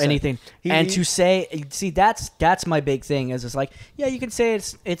exactly Or what he said. anything. And to say, see, that's my big thing. Is it's like, yeah, you can say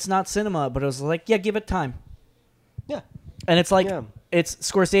it's not cinema, but it was like, yeah, give it time. Yeah. And it's like, Yeah. it's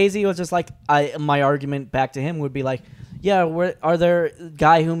Scorsese was just like, my argument back to him would be like, yeah, are there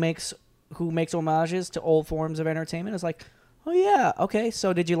guy who makes homages to old forms of entertainment? It's like, oh yeah, okay.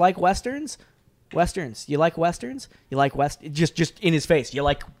 So did you like westerns? Westerns. You like westerns? You like just in his face.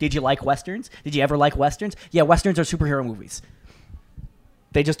 Did you like westerns? Did you ever like westerns? Yeah, westerns are superhero movies.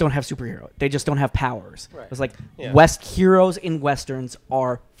 They just don't have superhero. They just don't have powers. Right. It's like Yeah. heroes in westerns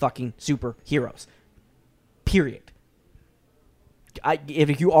are fucking superheroes. Period.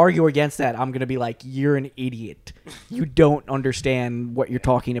 If you argue against that, I'm gonna be like, you're an idiot. You don't understand what you're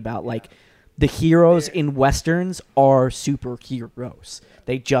talking about. Like, the heroes in westerns are superheroes.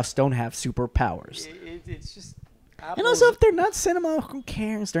 They just don't have superpowers. It's just. And also, if they're not cinema, who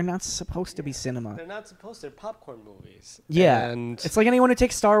cares? They're not supposed to be cinema. They're not supposed to. They're popcorn movies. Yeah, And it's like anyone who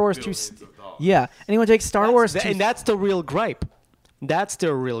takes Star Wars too. Yeah, anyone who takes Star Wars too. and that's the real gripe. That's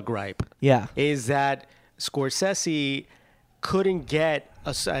the real gripe. Yeah, Is that Scorsese couldn't get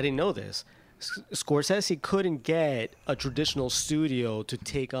I didn't know this. Scorsese couldn't get a traditional studio to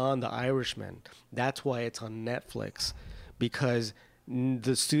take on The Irishman. That's why it's on Netflix, because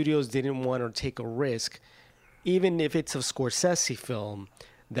the studios didn't want to take a risk, even if it's a Scorsese film,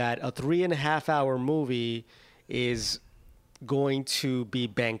 that a 3.5 hour movie is going to be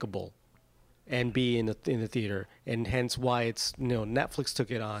bankable and be in the theater, and hence why it's Netflix took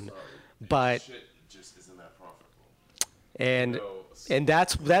it on. But Shit just isn't that profitable. and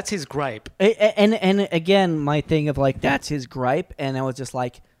that's his gripe. and again, my thing of like, that's his gripe, and I was just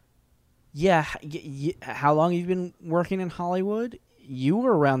like, yeah, how long have you been working in Hollywood? You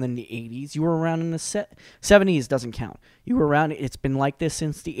were around in the 80s. You were around in the 70s. Doesn't count. You were around. It's been like this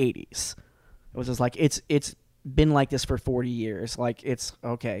since the 80s. It was just like, it's been like this for 40 years. Like, it's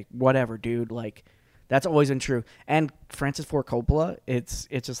okay, whatever, dude. Like, that's always been true. And Francis Ford Coppola, it's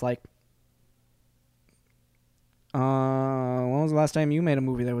just like, when was the last time you made a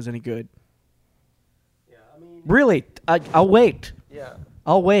movie that was any good? Yeah, I mean, Really? I'll wait. yeah.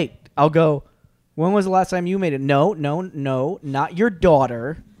 I'll wait. I'll go, when was the last time you made it? No, not your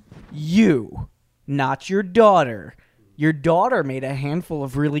daughter. You, not your daughter. Your daughter made a handful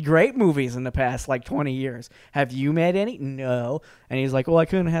of really great movies in the past, like, 20 years. Have you made any? No. And he's like, well, I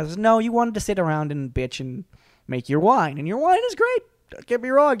couldn't have. No, you wanted to sit around and bitch and make your wine. And your wine is great. Don't get me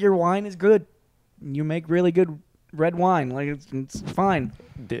wrong. Your wine is good. You make really good red wine. Like, it's fine.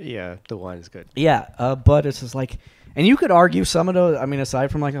 The wine is good. Yeah, but it's just like, and you could argue some of those. I mean, aside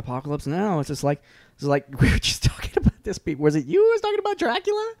from like Apocalypse Now, it's just like we were just talking about this. Was it you who was talking about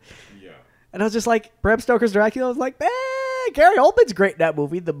Dracula? Yeah. And I was just like, Bram Stoker's Dracula. I was like, Gary Oldman's great in that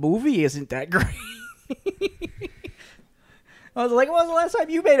movie. The movie isn't that great. I was like, when was the last time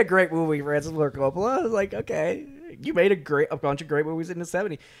you made a great movie, Francis Ford Coppola? I was like, okay, you made a bunch of great movies in the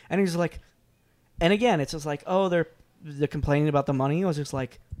 '70s. And he's like, and again, it's just like, oh, they're complaining about the money. I was just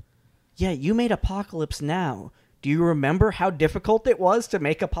like, yeah, you made Apocalypse Now. Do you remember how difficult it was to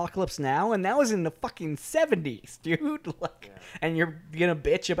make Apocalypse Now? And that was in the fucking '70s, dude. Like, yeah. And you're gonna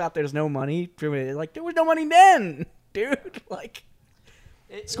bitch about there's no money. Like, there was no money then, dude. Like,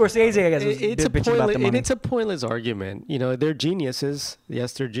 Scorsese, I guess, was bitching about the money. And it's a pointless argument. You know, they're geniuses.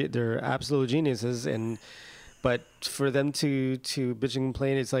 Yes, they're absolute geniuses. But for them to bitch and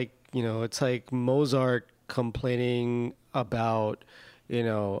complain, it's like, you know, it's like Mozart complaining about, you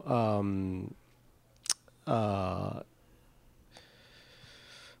know,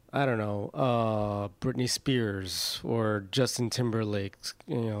 I don't know, Britney Spears or Justin Timberlake,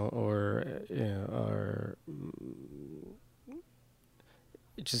 you know, or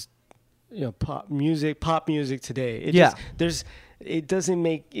just, you know, pop music today. It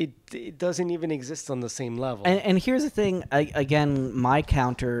doesn't even exist on the same level. And here's the thing, again, my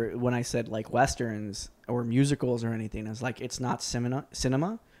counter when I said like westerns or musicals or anything is like, it's not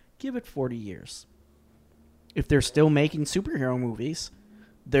cinema. Give it 40 years. If they're still making superhero movies,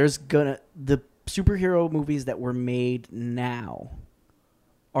 the superhero movies that were made now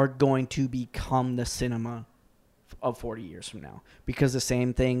are going to become the cinema of 40 years from now. Because the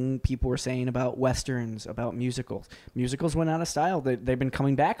same thing people were saying about westerns, about musicals. Musicals went out of style. They've been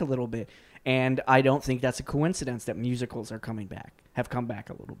coming back a little bit. And I don't think that's a coincidence that musicals have come back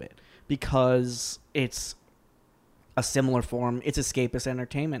a little bit. Because it's a similar form. It's escapist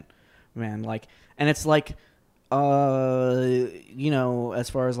entertainment, man. Like, and it's like, you know, as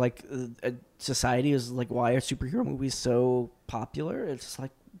far as like society is like, why are superhero movies so popular? It's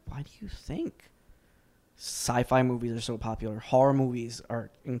like, why do you think? sci-fi movies are so popular. Horror movies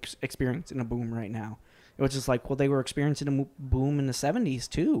are experiencing a boom right now. It was just like, well, they were experiencing a boom in the 70s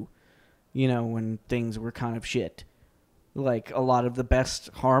too, when things were kind of shit. Like, a lot of the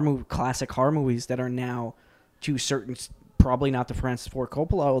best classic horror movies that are now, to certain, probably not the Francis Ford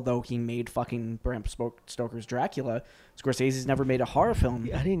Coppola, although he made fucking Bram Stoker's Dracula. Scorsese's never made a horror film.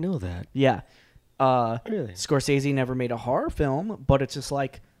 I didn't know that. Yeah. Really? Scorsese never made a horror film, but it's just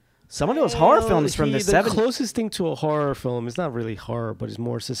like, some of those horror films from the 70s. The closest thing to a horror film is not really horror, but it's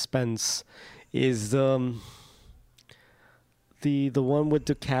more suspense, is the one with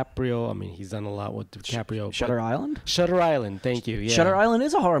DiCaprio. I mean, he's done a lot with DiCaprio. Shutter Island? Shutter Island, thank you. Yeah. Shutter Island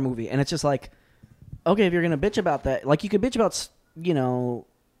is a horror movie, and it's just like, okay, if you're going to bitch about that, like, you could bitch about,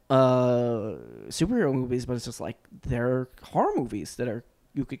 superhero movies, but it's just like, they're horror movies that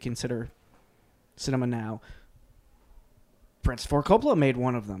you could consider cinema now. Francis Ford Coppola made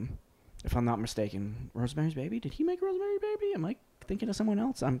one of them, if I'm not mistaken. Rosemary's Baby? Did he make Rosemary's Baby? Am I thinking of someone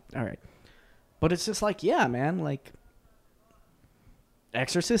else? All right. But it's just like, yeah, man, like,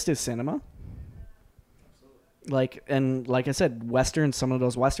 Exorcist is cinema. Like, and like I said, Westerns, some of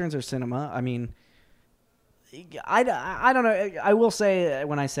those Westerns are cinema. I mean, I don't know. I will say,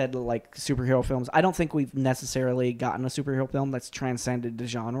 when I said, like, superhero films, I don't think we've necessarily gotten a superhero film that's transcended the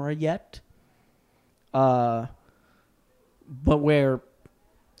genre yet. But we're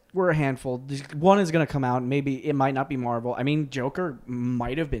a handful. One is going to come out. Maybe it might not be Marvel. I mean, Joker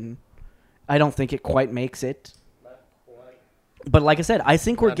might have been. I don't think it quite makes it. But like I said, I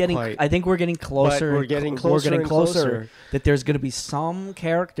think we're getting closer. But we're getting closer. That there's going to be some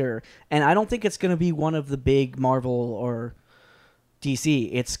character, and I don't think it's going to be one of the big Marvel or DC.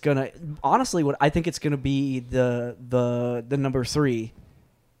 It's gonna honestly, what I think it's going to be the number 3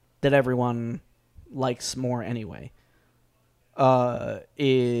 that everyone likes more anyway.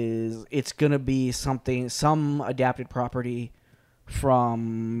 It's going to be some adapted property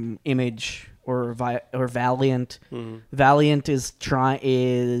from Image or Valiant. Mm-hmm. Valiant has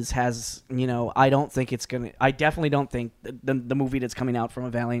I don't think it's going to, I definitely don't think the movie that's coming out from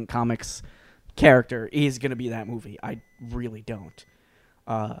a Valiant Comics character is going to be that movie. I really don't.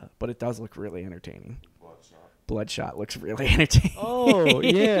 But it does look really entertaining. Bloodshot looks really entertaining. Oh,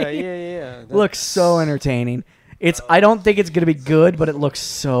 yeah. Looks so entertaining. I don't think it's going to be good, but it looks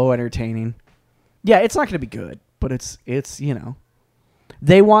so entertaining. Yeah, it's not going to be good, but it's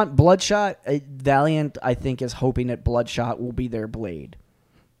they want Bloodshot. Valiant, I think, is hoping that Bloodshot will be their Blade.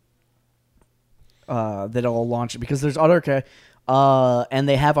 That'll launch, because there's other and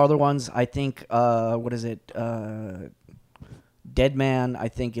they have other ones. I think what is it? Dead Man, I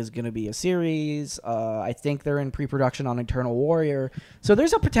think, is going to be a series. I think they're in pre-production on Eternal Warrior. So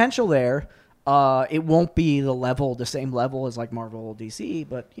there's a potential there. It won't be the same level as like Marvel or DC,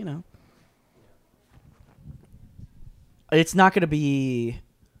 but it's not going to be.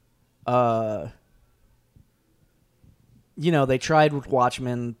 They tried with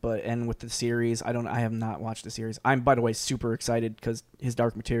Watchmen, and with the series, I have not watched the series. I'm, by the way, super excited because his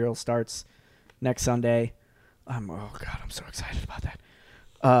Dark Materials starts next Sunday. I'm so excited about that.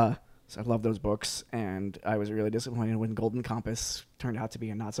 So I love those books, and I was really disappointed when Golden Compass turned out to be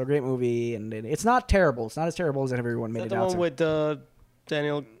a not so great movie. And it's not terrible. It's not as terrible as everyone made it out. Is that the one with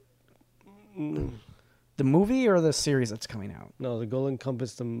Daniel? The movie or the series that's coming out? No, the Golden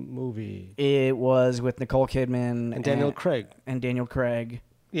Compass, the movie. It was with Nicole Kidman and Daniel Craig. And Daniel Craig.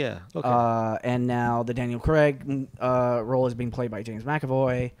 Yeah. Okay. And now the Daniel Craig role is being played by James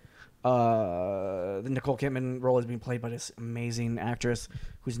McAvoy. The Nicole Kidman role is being played by this amazing actress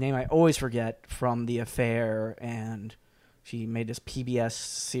whose name I always forget from The Affair, and she made this PBS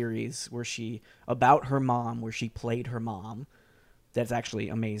series about her mom, where she played her mom. That's actually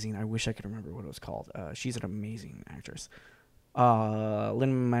amazing. I wish I could remember what it was called. She's an amazing actress.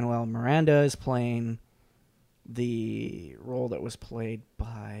 Lin-Manuel Miranda is playing the role that was played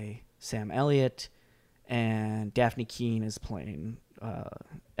by Sam Elliott, and Daphne Keane is playing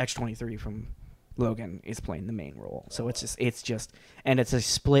X-23 from Logan is playing the main role. So it's just, and it's a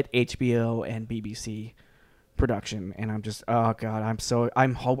split HBO and BBC production, and I'm just, oh god,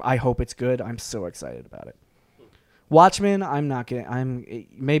 I hope it's good. I'm so excited about it. Watchmen,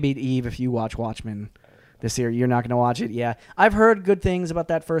 maybe Eve, if you watch Watchmen this year, you're not going to watch it. Yeah, I've heard good things about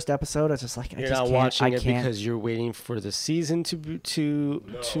that first episode. It's just like, you're not watching it because you're waiting for the season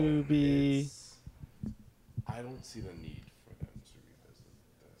to be. I don't see the need for them to revisit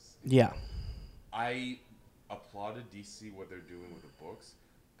this. Yeah. I applauded DC what they're doing with the books,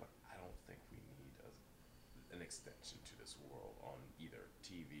 but I don't think we need an extension to this world on either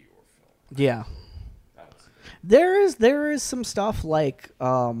TV or film. Yeah. There is some stuff like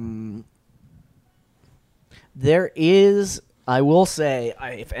There is, I will say,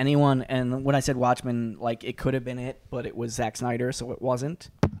 if anyone, and when I said Watchmen, like it could have been it, but it was Zack Snyder, so it wasn't.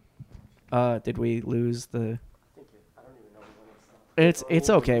 Did we lose the? I don't even know when It's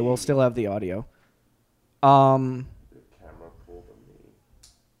okay. We'll still have the audio. The camera pulled on me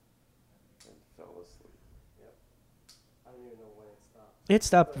and fell asleep. Yep. I don't even know when it stopped. It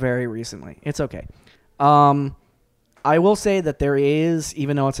stopped very recently. It's okay. I will say that there is,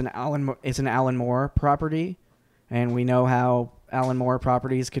 even though it's an Alan Moore property, and we know how Alan Moore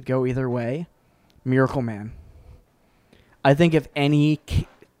properties could go either way. Miracle Man. I think if any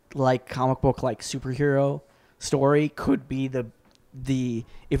like comic book like superhero story could be the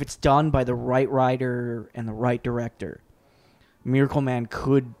if it's done by the right writer and the right director, Miracle Man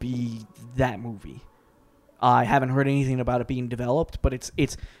could be that movie. I haven't heard anything about it being developed, but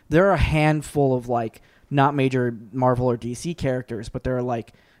it's there are a handful of like not major Marvel or DC characters, but there are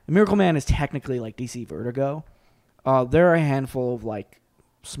like Miracle Man is technically like DC Vertigo. There are a handful of like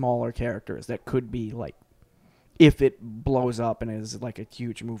smaller characters that could be like, if it blows up and is like a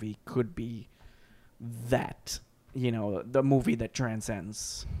huge movie, could be that, you know, the movie that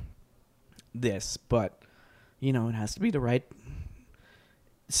transcends this. But, you know, it has to be the right.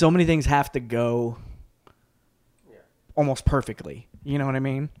 So many things have to go almost perfectly. You know what I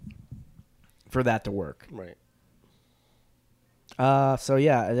mean? For that to work. Right. So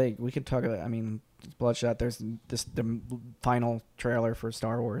yeah, I think we could talk about. I mean, Bloodshot. There's the final trailer for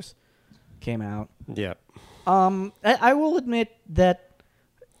Star Wars came out. Yeah. I will admit that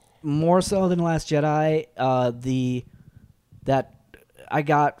more so than Last Jedi, that I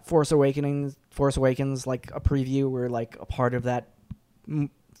got Force Awakens like a preview or like a part of that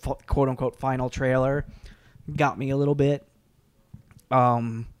quote unquote final trailer got me a little bit.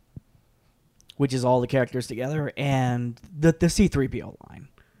 Which is all the characters together and the C-3PO line,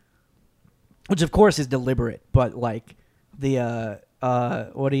 which of course is deliberate, but like the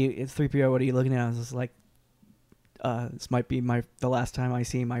 3PO, what are you looking at? I was just like, this might be the last time I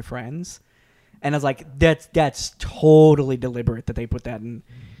see my friends, and I was like, that's totally deliberate that they put that in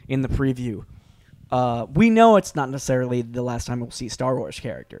the preview. We know it's not necessarily the last time we'll see Star Wars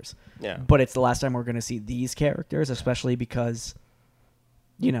characters, but it's the last time we're going to see these characters, especially because,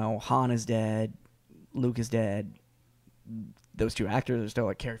 you know, Han is dead, Luke is dead, those two actors are still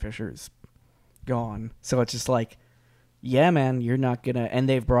like, Carrie Fisher's gone, so it's just like, yeah, man, you're not gonna. And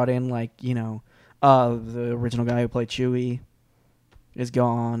they've brought in like, you know, the original guy who played Chewie is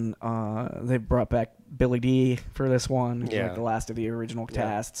gone. They've brought back Billy D for this one, like the last of the original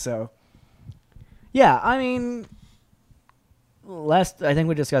cast. So, yeah, I mean, I think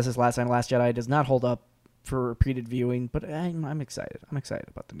we discussed this last time. Last Jedi does not hold up for repeated viewing, but I'm excited. I'm excited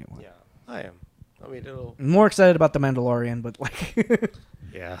about the new one. Yeah, I am. I mean, I'm more excited about the Mandalorian, but like,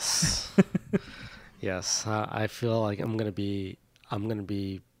 yes, yes. I feel like I'm gonna be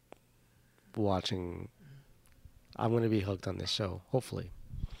watching. I'm gonna be hooked on this show. Hopefully.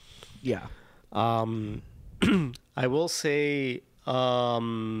 Yeah. I will say,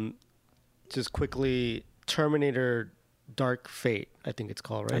 just quickly, Terminator Dark Fate, I think it's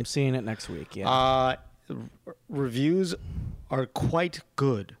called, right? I'm seeing it next week, yeah. Reviews are quite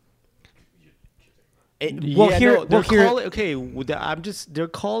good. They're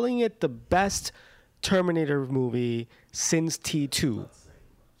calling it the best Terminator movie since T2.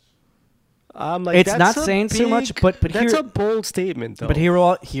 I'm like, it's not saying so much, but that's a bold statement, though. But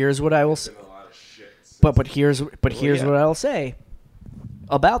here's what I will say. But here's what I will say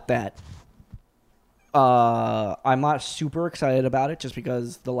about that. I'm not super excited about it just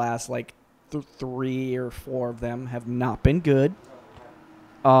because the last like 3 or 4 of them have not been good.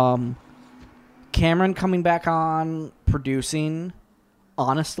 Cameron coming back on producing,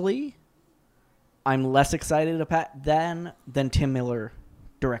 honestly, I'm less excited about than Tim Miller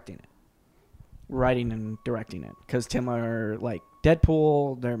directing it, writing and directing it, because Tim Miller, like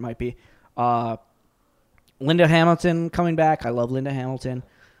Deadpool, there might be Linda Hamilton coming back. I love Linda Hamilton.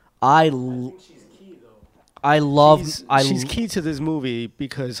 I think she's key, though. She's key to this movie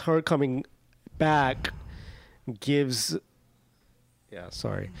because her coming back gives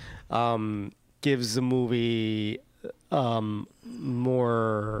the movie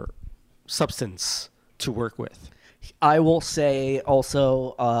more substance to work with. I will say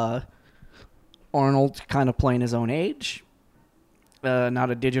also Arnold kind of playing his own age. Not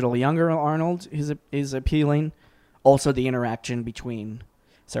a digital younger Arnold is appealing. Also the interaction between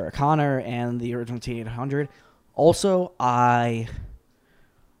Sarah Connor and the original T-800. Also,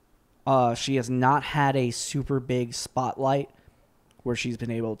 she has not had a super big spotlight where she's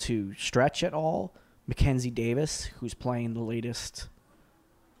been able to stretch at all. Mackenzie Davis, who's playing the latest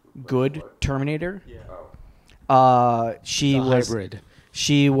good Terminator. She A was hybrid.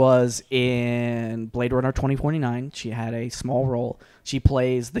 She was in Blade Runner 2049. She had a small role. She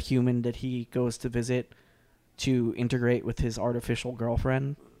plays the human that he goes to visit to integrate with his artificial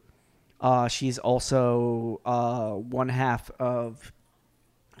girlfriend. She's also one half of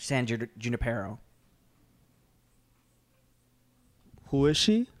San Junipero. Who is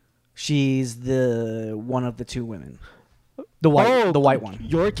she? She's the one of the two women. The white one.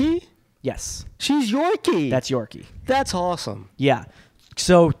 Yorkie? Yes, She's Yorkie. that's Yorkie. That's awesome. Yeah.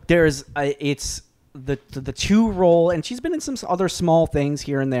 So there's it's the two role, and she's been in some other small things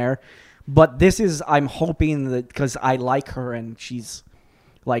here and there, but this is I'm hoping that because I like her and she's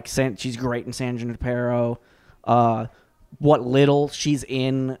like she's great in San Junipero. What little she's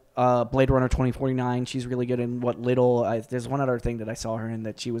in Blade Runner 2049, she's really good in what little. There's one other thing that I saw her in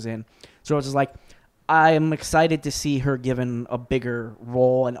that she was in, so it's just like I'm excited to see her given a bigger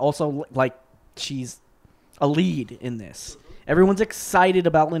role, and also like she's a lead in this. Everyone's excited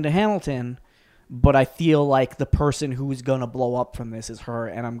about Linda Hamilton, but I feel like the person who's gonna blow up from this is her,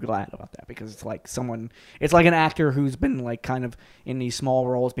 and I'm glad about that because it's like it's like an actor who's been like kind of in these small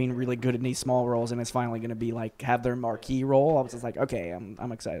roles, being really good in these small roles, and is finally gonna be like have their marquee role. I was just like, okay,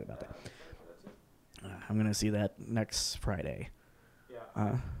 I'm excited about that. I'm gonna see that next Friday.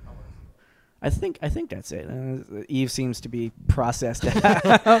 I think that's it. Eve seems to be processed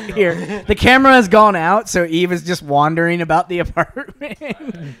out here. The camera has gone out, so Eve is just wandering about the apartment.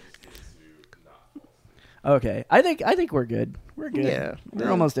 Okay, I think we're good. We're good. Yeah. We're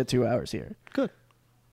almost at 2 hours here. Good.